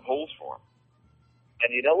open up holes for him.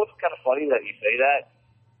 And you know what's kind of funny that you say that?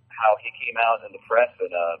 How he came out in the press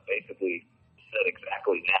and basically said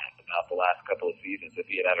exactly that about the last couple of seasons. If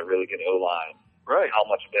he had had a really good O-line, Right. how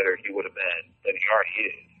much better he would have been than he already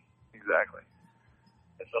is. Exactly.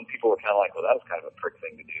 And some people were kind of like, well, that was kind of a prick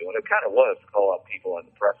thing to do. And it kind of was to call out people in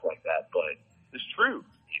the press like that. But It's true.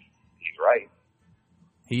 he's right.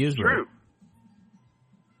 He is True. right.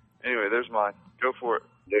 Anyway, there's mine. Go for it.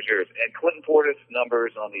 There's yours. And Clinton Portis'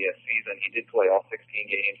 numbers on the season, he did play all 16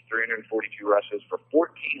 games, 342 rushes for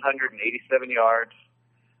 1,487 yards.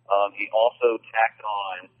 He also tacked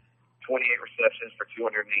on 28 receptions for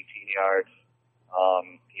 218 yards.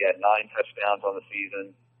 He had 9 touchdowns on the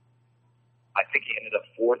season. I think he ended up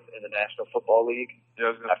 4th in the National Football League Yeah, I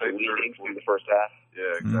was going to after say leading third. through the first half.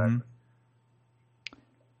 Yeah, exactly. Mhm.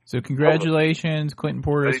 So congratulations, Clinton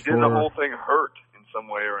But Portis, he did the whole thing hurt in some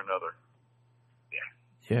way or another.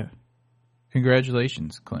 Yeah.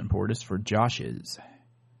 Congratulations, Clinton Portis, for Josh's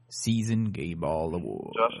Season Gay Ball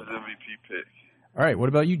Award. Josh's MVP pick. All right, what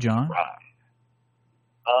about you, John? Right.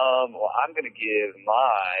 Well, I'm going to give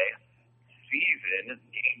my season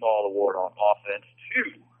Game Ball Award on offense to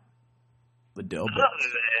Liddell none Betts.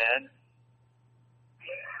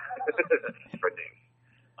 other than Fred Davis.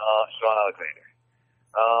 Sean Alexander.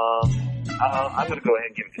 I'm going to go ahead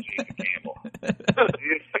and give it to Jason Campbell.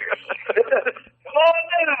 Dude, seriously. Come on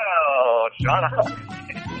now, Sean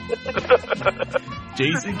Alexander.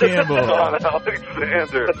 Jason Campbell. Sean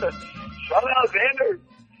Alexander. Sean Alexander.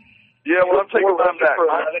 Yeah, well, I'm taking mine back. For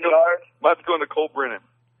 11 yards. Mine's going to Cole Brennan.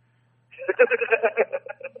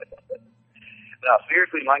 No,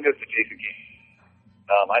 seriously, mine goes to Jason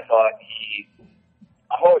Campbell. I've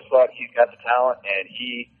always thought he's got the talent, and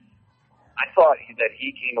I thought that he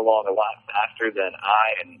came along a lot faster than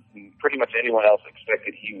I and pretty much anyone else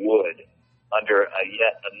expected he would under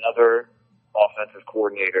yet another offensive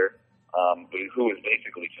coordinator who is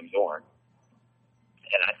basically Jim Zorn.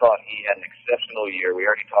 And I thought he had an exceptional year. We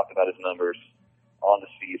already talked about his numbers on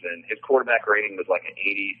the season. His quarterback rating was like an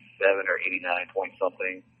 87 or 89 point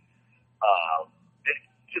something.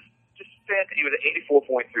 Just fantastic. He was an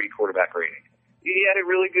 84.3 quarterback rating. He had a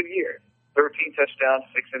really good year. 13 touchdowns,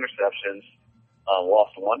 6 interceptions,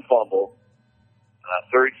 lost 1 fumble,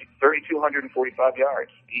 3,245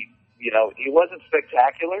 yards. He wasn't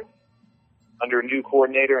spectacular under a new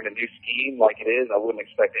coordinator and a new scheme like it is. I wouldn't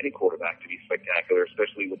expect any quarterback to be spectacular,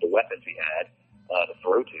 especially with the weapons he had to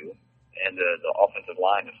throw to, and the offensive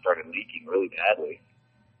line that started leaking really badly.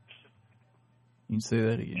 You can say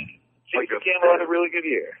that again. Jason Campbell had a really good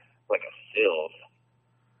year, like a sieve.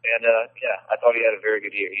 And, I thought he had a very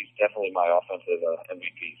good year. He's definitely my offensive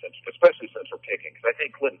MVP, especially since we're picking. Because I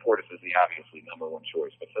think Clinton Portis is the obviously number 1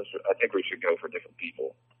 choice. But I think we should go for different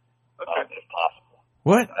people if possible.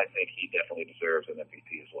 What? I think he definitely deserves an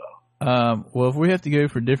MVP as well. Well, if we have to go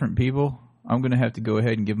for different people, I'm going to have to go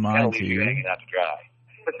ahead and give Kind mine of leave you to hanging out to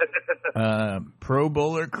dry. Pro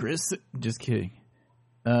Bowler Chris. Just kidding.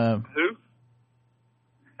 Who?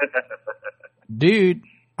 Dude,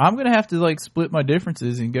 I'm going to have to split my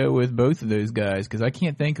differences and go with both of those guys because I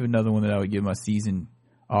can't think of another one that I would give my season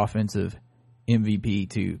offensive MVP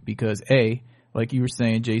too, because A, like you were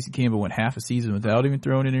saying, Jason Campbell went half a season without even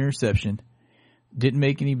throwing an interception. Didn't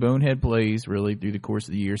make any bonehead plays really through the course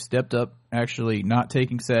of the year. Stepped up, actually not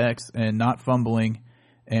taking sacks and not fumbling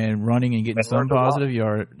and running and getting some positive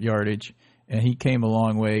yardage. And he came a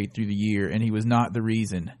long way through the year, and he was not the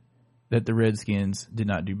reason that the Redskins did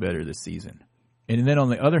not do better this season. And then on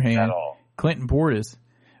the other hand, Clinton Portis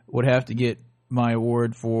would have to get my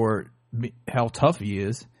award for how tough he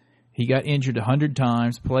is. He got injured 100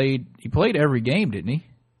 times. He played every game, didn't he?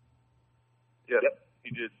 Yep, he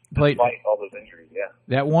did. Despite all those injuries, yeah.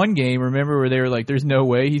 That one game, remember, where they were like, "There's no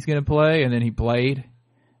way he's going to play," and then he played.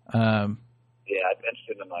 I benched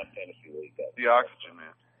him in my fantasy league. The oxygen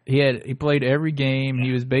man. He played every game.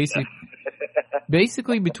 He was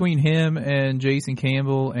basically between him and Jason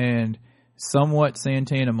Campbell and somewhat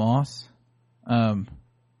Santana Moss.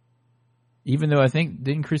 Even though I think,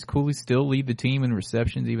 didn't Chris Cooley still lead the team in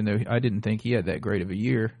receptions, even though I didn't think he had that great of a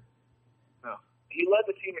year? No. He led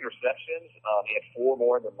the team in receptions. He had 4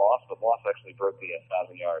 more than Moss, but Moss actually broke the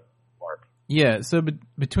 1,000-yard mark. Yeah, so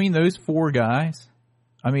between those 4 guys,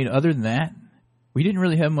 I mean, other than that, we didn't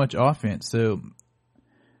really have much offense. So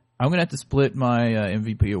I'm going to have to split my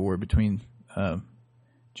MVP award between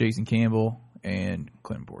Jason Campbell and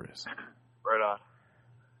Clinton Portis. Right on.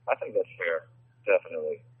 I think that's fair,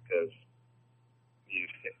 definitely, because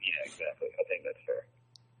yeah, exactly. I think that's fair.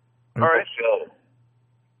 All right.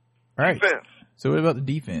 All right. Defense. So what about the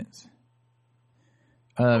defense?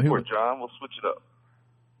 John, we'll switch it up.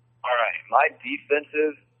 All right. My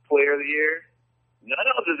defensive player of the year, none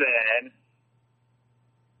other than,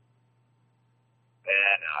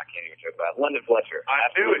 I can't even joke about it, London Fletcher. I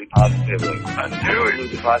knew it. Positively. I knew it.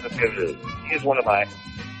 Absolutely positively. He is one of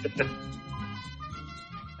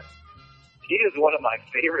my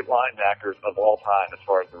favorite linebackers of all time as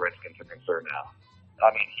far as the Redskins are concerned now.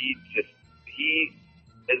 I mean, he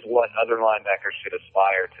is what other linebackers should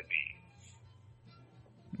aspire to be.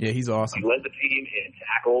 Yeah, he's awesome. He led the team in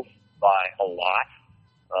tackles by a lot.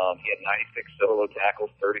 He had 96 solo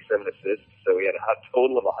tackles, 37 assists, so he had a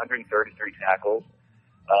total of 133 tackles.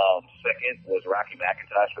 Second was Rocky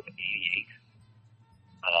McIntosh with 88.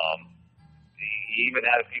 He even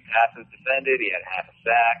had a few passes defended. He had half a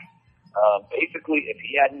sack. Basically, if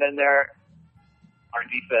he hadn't been there, our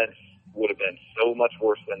defense would have been so much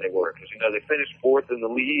worse than they were. Because, they finished 4th in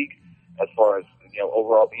the league as far as,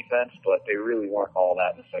 overall defense, but they really weren't all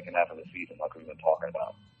that in the second half of the season like we've been talking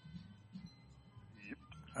about. Yep.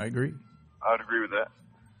 I agree. I would agree with that.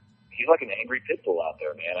 He's like an angry pit bull out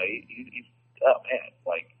there, man. He's oh, man.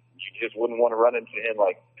 Like, you just wouldn't want to run into him,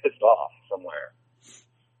 like, pissed off somewhere.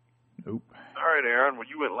 Nope. All right, Aaron. Well,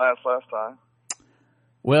 you went last time.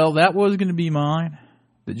 Well, that was going to be mine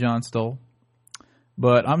that John stole.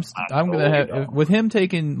 But I'm going to have, with him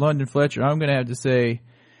taking London Fletcher, I'm going to have to say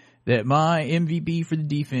that my MVP for the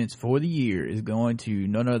defense for the year is going to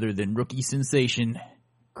none other than rookie sensation,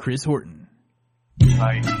 Chris Horton.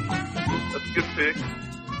 Nice. That's a good pick.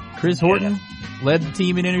 Chris Horton led the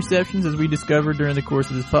team in interceptions, as we discovered during the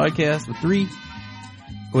course of this podcast, with 3.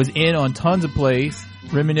 Was in on tons of plays,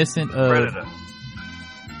 reminiscent of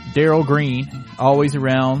Darryl Green, always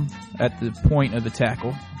around at the point of the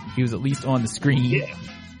tackle. He was at least on the screen.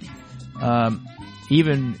 Yeah.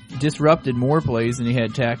 Even disrupted more plays than he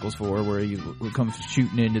had tackles for, where he would come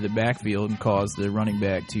shooting into the backfield and cause the running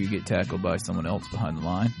back to get tackled by someone else behind the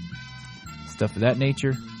line. Stuff of that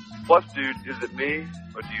nature. Plus, dude, is it me,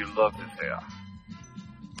 or do you love his hair?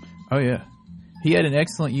 Oh, yeah. He had an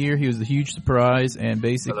excellent year. He was a huge surprise and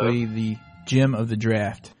basically the gem of the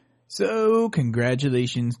draft. So,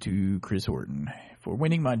 congratulations to Chris Horton for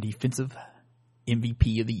winning my defensive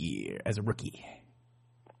MVP of the year as a rookie.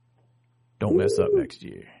 Don't mess up next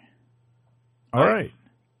year. All right.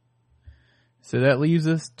 So that leaves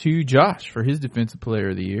us to Josh for his defensive player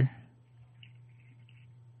of the year.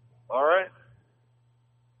 All right.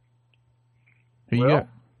 Who you got?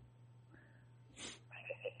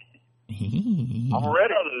 I'm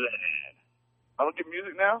ready. I don't get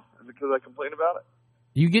music now? Is it because I complain about it?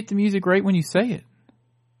 You get the music right when you say it.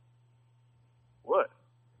 What?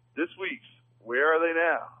 This week's Where Are They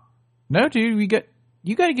Now? No, dude,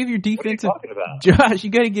 you got to give your defensive. What are you talking about? Josh, you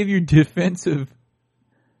got to give your defensive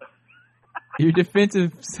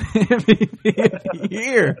MVP of the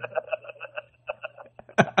year.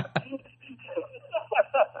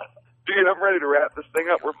 Dude, I'm ready to wrap this thing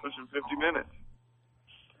up. We're pushing 50 minutes.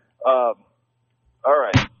 All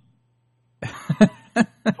right.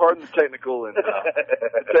 Pardon the technical and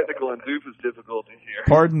doofus difficulties here.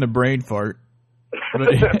 Pardon the brain fart.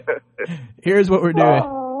 Here's what we're doing.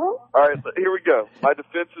 All right, so here we go. My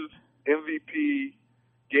defensive MVP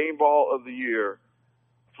game ball of the year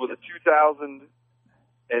for the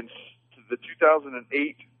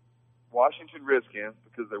 2008 Washington Redskins,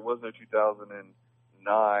 because there was no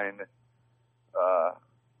 2009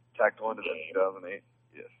 tacked on to that 2008.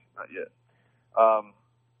 Yes, not yet.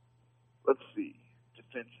 Let's see.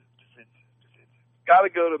 Defensive. Got to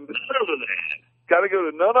go to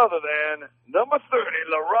none other than number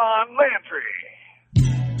 30, LaRon Landry.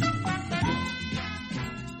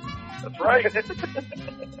 That's right.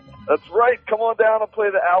 That's right. Come on down and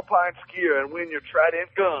play the Alpine skier and win your Trident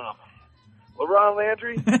gum. LaRon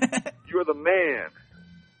Landry, you are the man.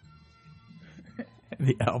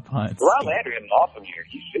 The Alpine. LaRon Landry had an awesome year.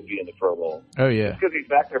 He should be in the Pro Bowl. Oh, yeah. Because he's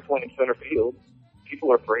back there playing center field. People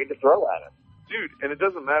are afraid to throw at him. Dude, and it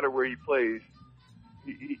doesn't matter where he plays.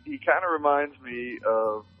 He kind of reminds me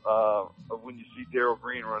of when you see Darrell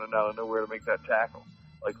Green running out of nowhere to make that tackle.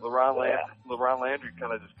 Like LaRon Landry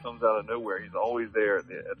kind of just comes out of nowhere. He's always there at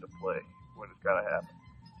the play when it's got to happen.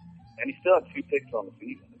 And he still had 2 picks on the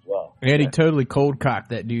season as well. And he totally cold cocked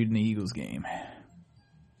that dude in the Eagles game.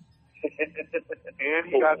 And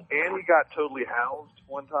he got totally housed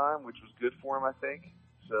one time, which was good for him, I think.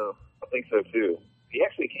 So I think so too. He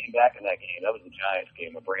actually came back in that game. That was the Giants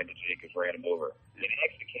game where Brandon Jacobs ran him over. And he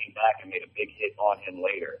actually came back and made a big hit on him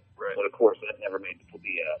later. Right. But of course, that never made the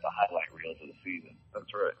highlight reels of the season. That's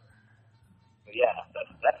right. But yeah,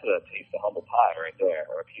 that's a taste of humble pie right there,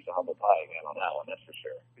 or a piece of humble pie again on that one. That's for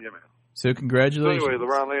sure. Yeah, man. So congratulations. So anyway,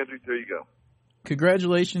 LaRon Landry, there you go.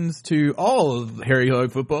 Congratulations to all of Harry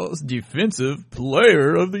Hog Football's Defensive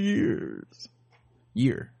Player of the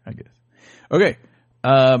Year, I guess. Okay.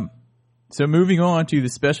 So moving on to the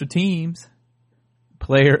Special Teams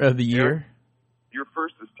Player of the Year. You're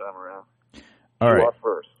first this time around. All right. You are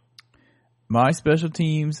first. My Special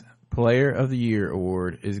Teams Player of the Year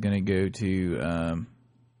award is going to go to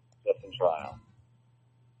Justin Trial.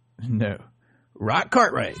 No, Rock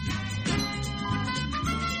Cartwright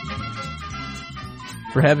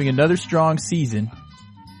for having another strong season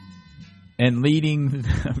and leading.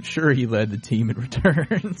 I'm sure he led the team in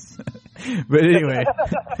returns. But anyway,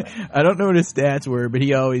 I don't know what his stats were, but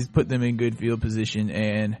he always put them in good field position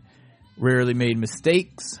and rarely made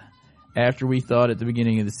mistakes. After we thought at the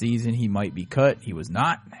beginning of the season he might be cut, he was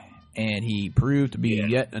not. And he proved to be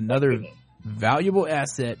yet another valuable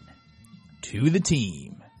asset to the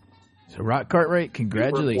team. So, Rock Cartwright,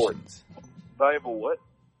 congratulations. Valuable what?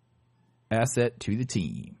 Asset to the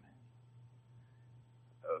team.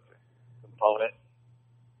 Okay.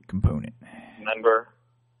 Component.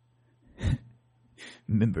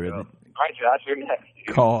 Member of the All right, Josh, you're next.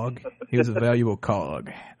 Dude. cog. He was a valuable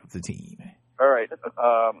cog of the team. All right.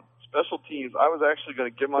 Special teams. I was actually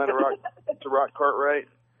going to give mine to Rock Cartwright.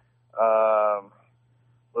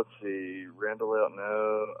 Let's see. Randall out.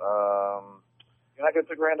 No. You're not going to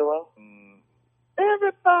pick Randall?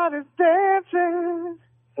 Everybody's dancing.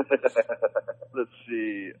 Let's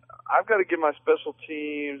see. I've got to give my special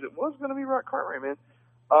teams. It was going to be Rock Cartwright, man.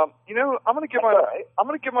 I'm going to give mine. Right. I'm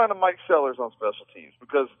going to give mine to Mike Sellers on special teams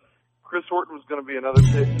because Chris Horton was going to be another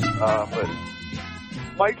pick, but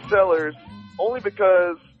Mike Sellers only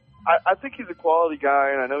because I think he's a quality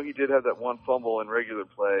guy, and I know he did have that one fumble in regular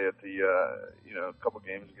play at the a couple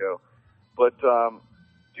games ago. But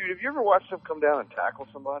dude, have you ever watched him come down and tackle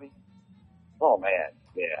somebody? Oh man,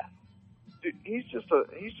 yeah. Dude, he's just a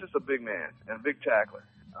big man and a big tackler,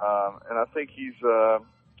 and I think he's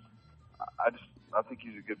I think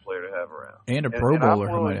he's a good player to have around. And a Pro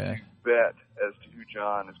Bowler, I might add. Bet as to who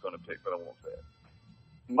John is going to pick, but I won't say it.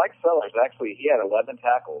 Mike Sellers, actually, he had 11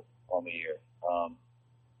 tackles on the year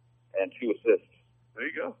and 2 assists. There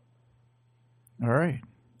you go. All right.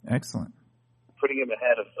 Excellent. Putting him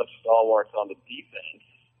ahead of such stalwarts on the defense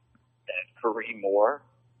as Kareem Moore,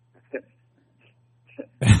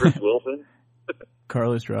 Chris Wilson,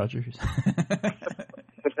 Carlos Rogers.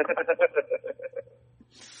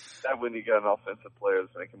 That when you got an offensive player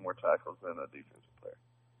that's making more tackles than a defensive player.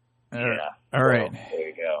 Yeah. All right. Well, there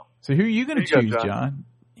you go. So who are you going to choose, John?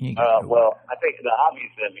 Well, I think the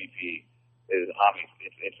obvious MVP is obvious.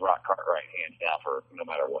 It's Rock Cartwright, hands down, for no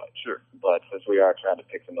matter what. Sure. But since we are trying to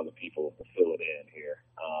pick some other people to fill it in here,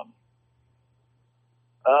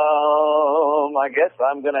 I guess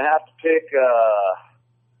I'm going to have to pick.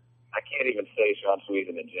 I can't even say Sean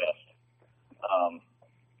Sweeten in jest.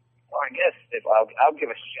 Well, I guess if I'll give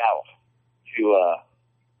a shout to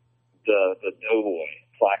the Doughboy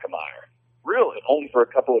Flackemeyer. Really, only for a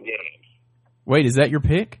couple of games. Wait, is that your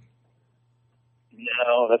pick?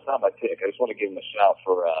 No, that's not my pick. I just want to give him a shout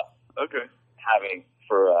for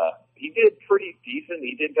he did pretty decent.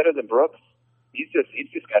 He did better than Brooks. He's just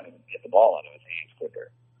got to get the ball out of his hands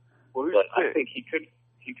quicker. Well, but I think he could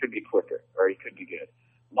he could be quicker, or he could be good.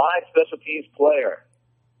 My special teams player,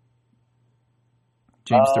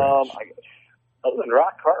 James Thrash. Other than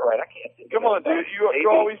Rock Cartwright, I can't think. Come on, dude. You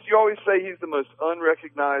always say he's the most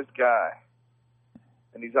unrecognized guy,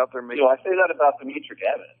 and he's out there making. I say that about Demetric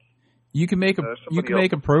Evans. You can make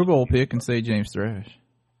a Pro Bowl pick and say James Thrash.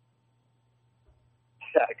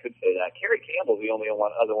 Yeah, I could say that. Kerry Campbell's the only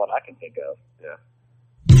other one I can think of. Yeah.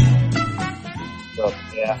 So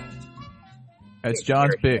yeah. That's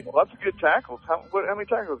John's pick. Well, that's a good tackles. How many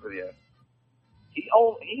tackles did he have? He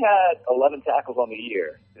had 11 tackles on the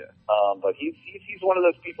year. Yeah. But he's one of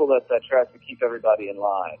those people that tries to keep everybody in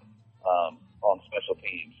line on special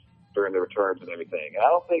teams during the returns and everything. And I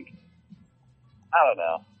don't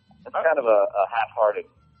know. It's kind of a half-hearted.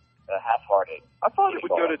 I thought it would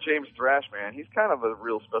go to James Thrash, man. He's kind of a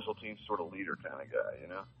real special teams sort of leader kind of guy, you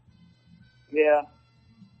know? Yeah.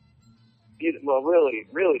 Well, really,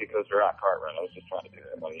 it goes to Rock Cartwright. I was just trying to pick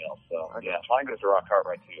somebody else. So, yeah, mine goes to Rock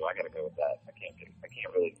Cartwright, too. I got to go with that. I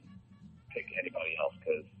can't really pick anybody else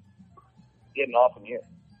because he had an awesome year.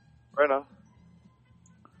 Right on.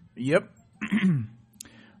 Yep.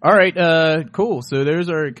 All right, cool. So there's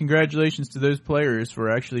our congratulations to those players for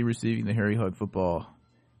actually receiving the Harry Hug Football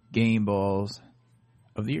Game Balls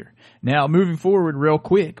of the Year. Now, moving forward real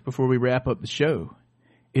quick before we wrap up the show,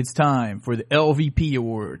 it's time for the LVP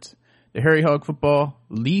Awards. The Harry Hog Football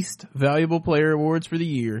Least Valuable Player Awards for the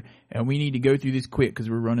year, and we need to go through this quick because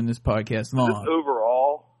we're running this podcast long. Is this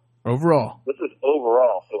overall? Overall. This is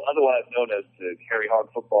overall, so otherwise known as the Harry Hog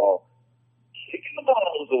Football Kicking the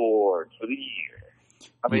Balls Awards for the year.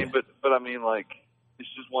 I mean, but I mean, like, it's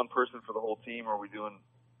just one person for the whole team, or are we doing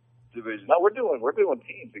divisions? No, we're doing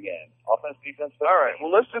teams again. Offense, defense. All right,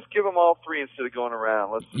 well, let's just give them all three instead of going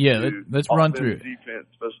around. Let's run through it. Defense,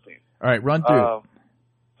 special teams. All right, run through it.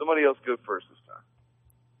 Somebody else go first this time.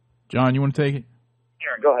 John, you want to take it?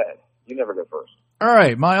 Aaron, go ahead. You never go first. All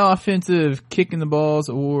right, my offensive Kicking the Balls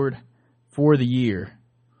award for the year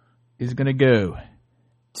is going to go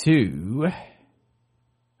to.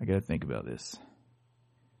 I got to think about this.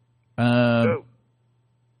 Go.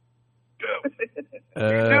 Do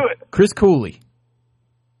it. Chris Cooley.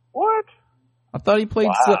 What? I thought he played.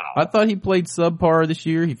 Wow. I thought he played subpar this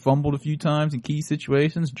year. He fumbled a few times in key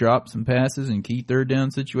situations, dropped some passes in key third down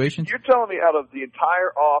situations. You're telling me out of the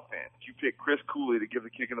entire offense, you picked Chris Cooley to give the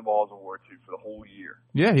Kicking the Balls award to for the whole year?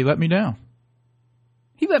 Yeah, he let me down.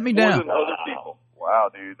 More than other people. Wow,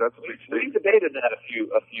 dude, that's a big We statement. debated that a few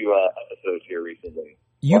episodes here recently.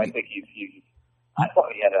 I think I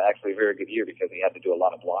thought he had actually a very good year because he had to do a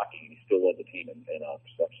lot of blocking and he still led the team in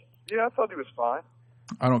receptions. Yeah, I thought he was fine.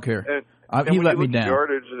 I don't care. And he when let you me look at down.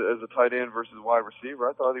 yardage as a tight end versus wide receiver,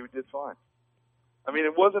 I thought he did fine. I mean,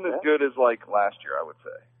 it wasn't as good as like last year, I would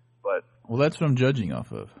say. But Well, that's what I'm judging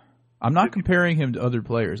off of. I'm not comparing him to other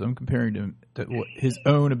players. I'm comparing him to his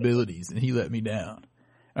own abilities, and he let me down.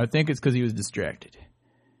 I think it's because he was distracted.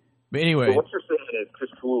 But anyway. So what you're saying is, Chris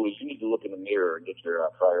Cooley, you need to look in the mirror and get your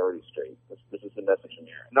priorities straight. This is the message from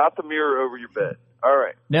Aaron. not the mirror over your bed. All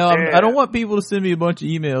right. Now, I don't want people to send me a bunch of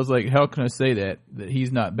emails like, how can I say that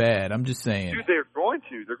he's not bad? I'm just saying. Dude, they're going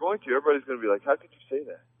to. They're going to. Everybody's going to be like, how could you say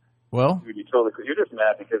that? Well, Dude, you're just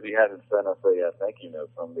mad because he hasn't sent us a thank you note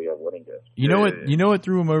from the wedding gift. you know what? You know what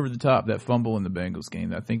threw him over the top? That fumble in the Bengals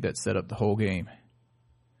game. I think that set up the whole game.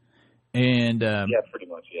 And Yeah, pretty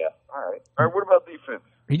much, yeah. All right. All right, what about defense?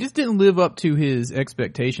 he just didn't live up to his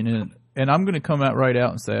expectation. And I'm going to come out right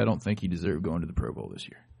out and say I don't think he deserved going to the Pro Bowl this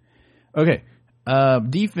year. Okay.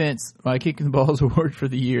 Defense, my Kicking the Balls award for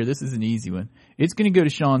the year. This is an easy one. It's going to go to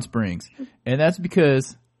Sean Springs. And that's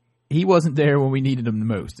because he wasn't there when we needed him the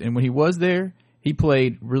most. And when he was there, he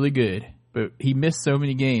played really good. But he missed so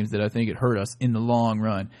many games that I think it hurt us in the long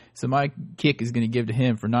run. So my kick is going to give to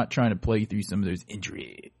him for not trying to play through some of those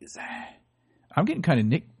injuries. I'm getting kind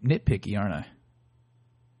of nitpicky, aren't I?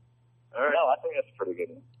 All right. No, I think that's a pretty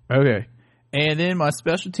good one. Okay. And then my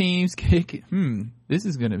special teams kick. This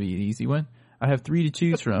is going to be an easy one. I have 3 to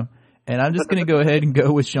choose from. And I'm just going to go ahead and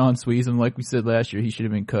go with Sean Sweezum. Like we said last year, he should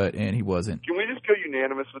have been cut, and he wasn't. Can we just go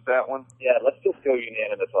unanimous with that one? Yeah, let's just go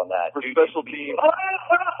unanimous on that. For special teams.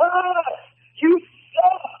 You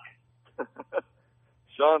suck!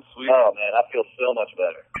 Sean Sweet. Oh, man, I feel so much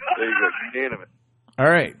better. There you go. Unanimous. All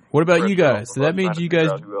right. What about you guys? So that means you guys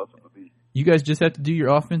Who else it would be. you guys just have to do your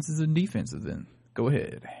offenses and defenses then. Go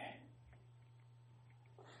ahead.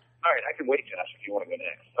 All right, I can wait, Josh, if you want to go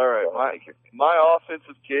next. All right, my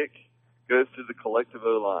offensive kick goes to the collective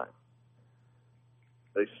O-line.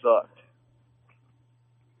 They sucked.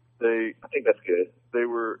 I think that's good. They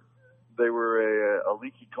were a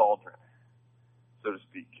leaky cauldron, so to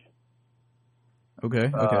speak.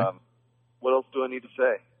 Okay. What else do do I need to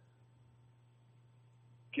say?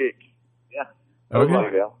 Kick. Yeah. Okay. There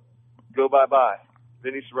you go. Go bye-bye.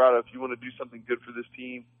 Vinny Serrato, if you want to do something good for this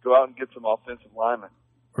team, go out and get some offensive linemen.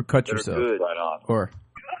 Or cut that are yourself. good. Right on. Or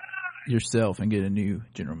yourself and get a new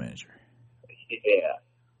general manager. Yeah.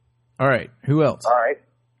 All right. Who else? All right.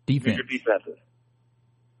 Defense. Who's your defensive?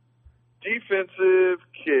 Defensive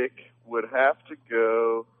kick would have to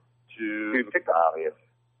go to Dude, pick the obvious.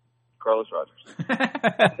 Carlos Rogers.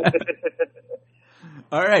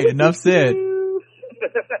 All right. Enough said.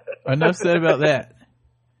 Enough said about that.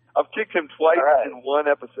 I've kicked him twice in one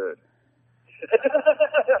episode.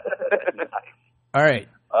 All right.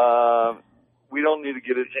 We don't need to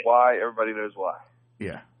get into why. Everybody knows why.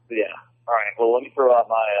 Yeah. Yeah. All right. Well, let me throw out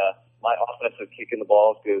my offensive kick in the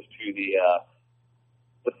balls goes to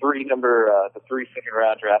the three second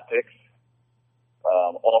round draft picks.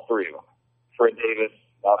 All three of them. Fred Davis,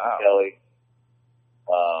 Malcolm Kelly.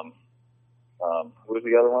 Who was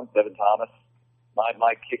the other one? Devin Thomas.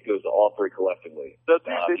 My kick goes to all three collectively. They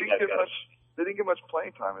didn't get much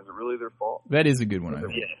playing time. Is it really their fault? That is a good one, I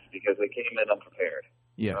think. Yes, because they came in unprepared.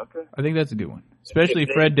 Yeah. Okay. I think that's a good one. Especially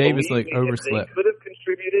Fred Davis, overslept. If they could have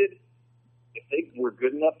contributed, if they were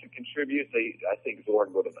good enough to contribute, I think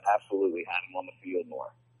Zorn would have absolutely had him on the field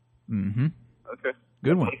more. Mm-hmm. Okay.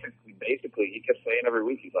 Good one. Basically, he kept saying every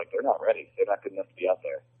week, he's like, they're not ready. They're not good enough to be out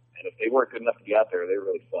there. And if they weren't good enough to be out there, they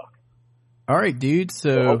really suck. All right, dude.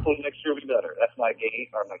 So hopefully next year will be better. That's my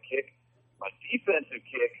kick. My defensive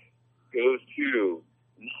kick goes to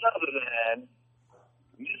none other than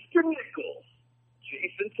Mr. Nichols,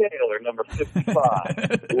 Jason Taylor, number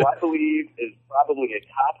 55, who I believe is probably a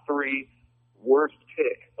top 3 worst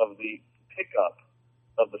pick of the pickup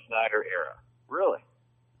of the Snyder era. Really?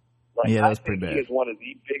 Yeah, that's pretty bad. He is one of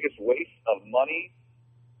the biggest wastes of money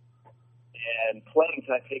and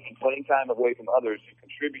taking playing time away from others who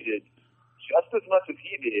contributed just as much as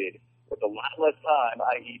he did with a lot less time,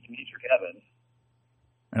 i.e. Demetric Evans.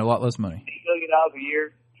 And a lot less money. $8 million a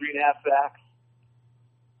year, 3.5 sacks,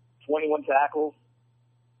 21 tackles.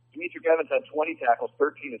 Demetric Evans had 20 tackles,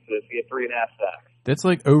 13 assists. He had 3.5 sacks. That's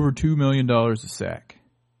like over $2 million a sack.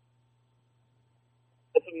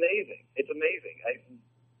 It's amazing. It's amazing.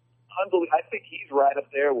 I think he's right up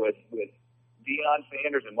there with Deion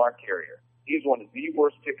Sanders and Mark Carrier. He's one of the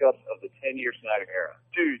worst pickups of the 10-year Snyder era.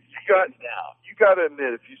 Dude, you got to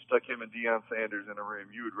admit, if you stuck him and Deion Sanders in a room,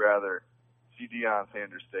 you would rather see Deion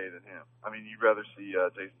Sanders stay than him. I mean, you'd rather see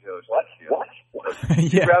Jason Taylor stay. What?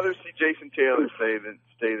 You'd rather see Jason Taylor stay than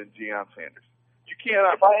Deion Sanders. You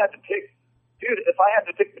cannot. If I had to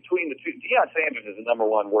pick between the two, Deion Sanders is the number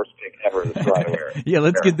 1 worst pick ever of the Snyder era. Yeah,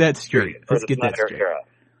 let's get that straight. Let's get that straight. Era.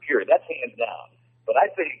 Period. That's hands down. But I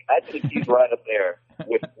think he's right up there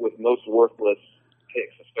with most worthless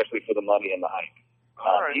picks, especially for the money and the hype.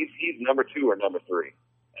 Right. He's number 2 or number 3.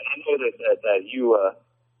 And I know that you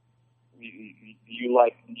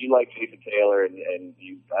like Jason Taylor, and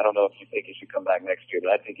I don't know if you think he should come back next year,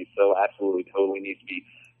 but I think he so absolutely totally needs to be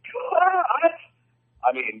cut.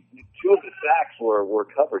 I mean, 2 of the sacks were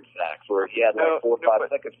covered sacks where he had 4 or 5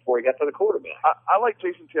 seconds before he got to the quarterback. I like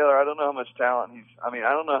Jason Taylor. I don't know how much talent I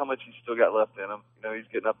don't know how much he's still got left in him. You know, he's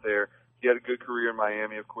getting up there. He had a good career in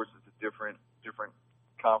Miami. Of course, it's a different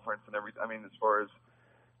conference and everything. I mean, as far as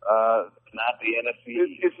not the NFC.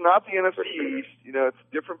 It's not the NFC East. You know, it's a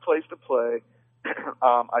different place to play.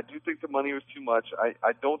 I do think the money was too much.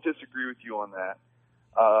 I don't disagree with you on that.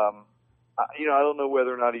 I don't know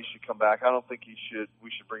whether or not he should come back. I don't think he should.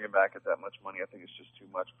 We should bring him back at that much money. I think it's just too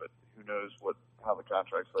much. But who knows how the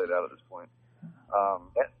contract's laid out at this point.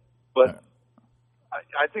 But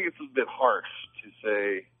I think it's a bit harsh to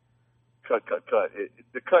say cut.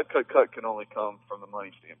 The cut can only come from the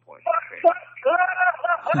money standpoint.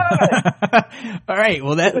 All right.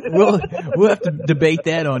 Well, we'll have to debate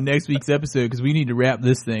that on next week's episode because we need to wrap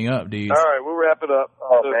this thing up, dudes. All right, we'll wrap it up.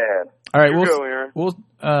 Oh man. All right, we'll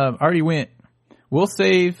already went. We'll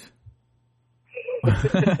save. Aaron,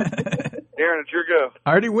 it's your go.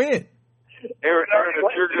 I already went. Aaron,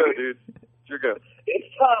 it's your go, dude. It's your go. It's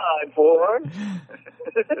time for.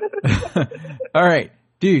 All right,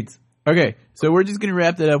 dudes. Okay, so we're just going to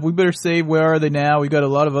wrap that up. We better save Where Are They Now? We got a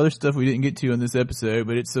lot of other stuff we didn't get to on this episode,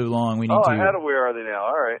 but it's so long we need to. I had a Where Are They Now?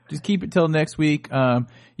 All right. Just keep it till next week.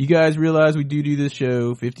 You guys realize we do this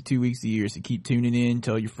show 52 weeks a year, so keep tuning in,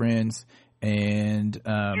 tell your friends, and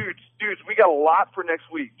dudes, we got a lot for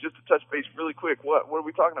next week. Just to touch base really quick, what are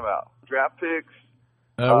we talking about? Draft picks?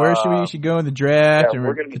 Where should go in the draft, and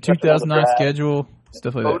the 2009 schedule,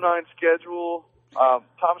 stuff like that. 2009 schedule.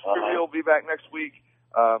 Tom Scrivio will be back next week.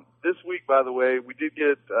 This week, by the way, we did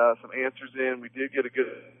get some answers in. We did get a good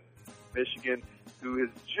Michigan, who has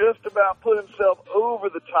just about put himself over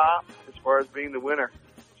the top as far as being the winner.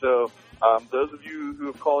 So those of you who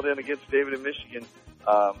have called in against David in Michigan,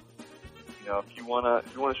 you know, if you want a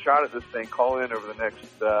shot at this thing, call in over the next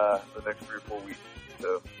 3 or 4 weeks.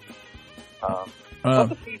 So.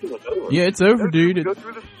 The season was over. Yeah, it's over, dude. Go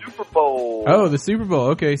through the Super Bowl. Oh, the Super Bowl.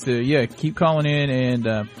 Okay, so yeah, keep calling in,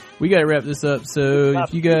 and we got to wrap this up. So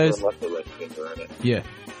if you guys, yeah,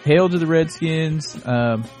 hail to the Redskins,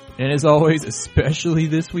 and as always, especially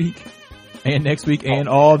this week and next week and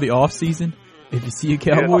all the off season. If you see a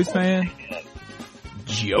Cowboys fan,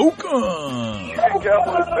 joke 'em.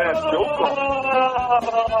 Cowboys fan, joke 'em.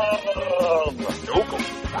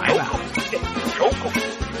 Bye bye. Joke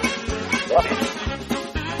 'em.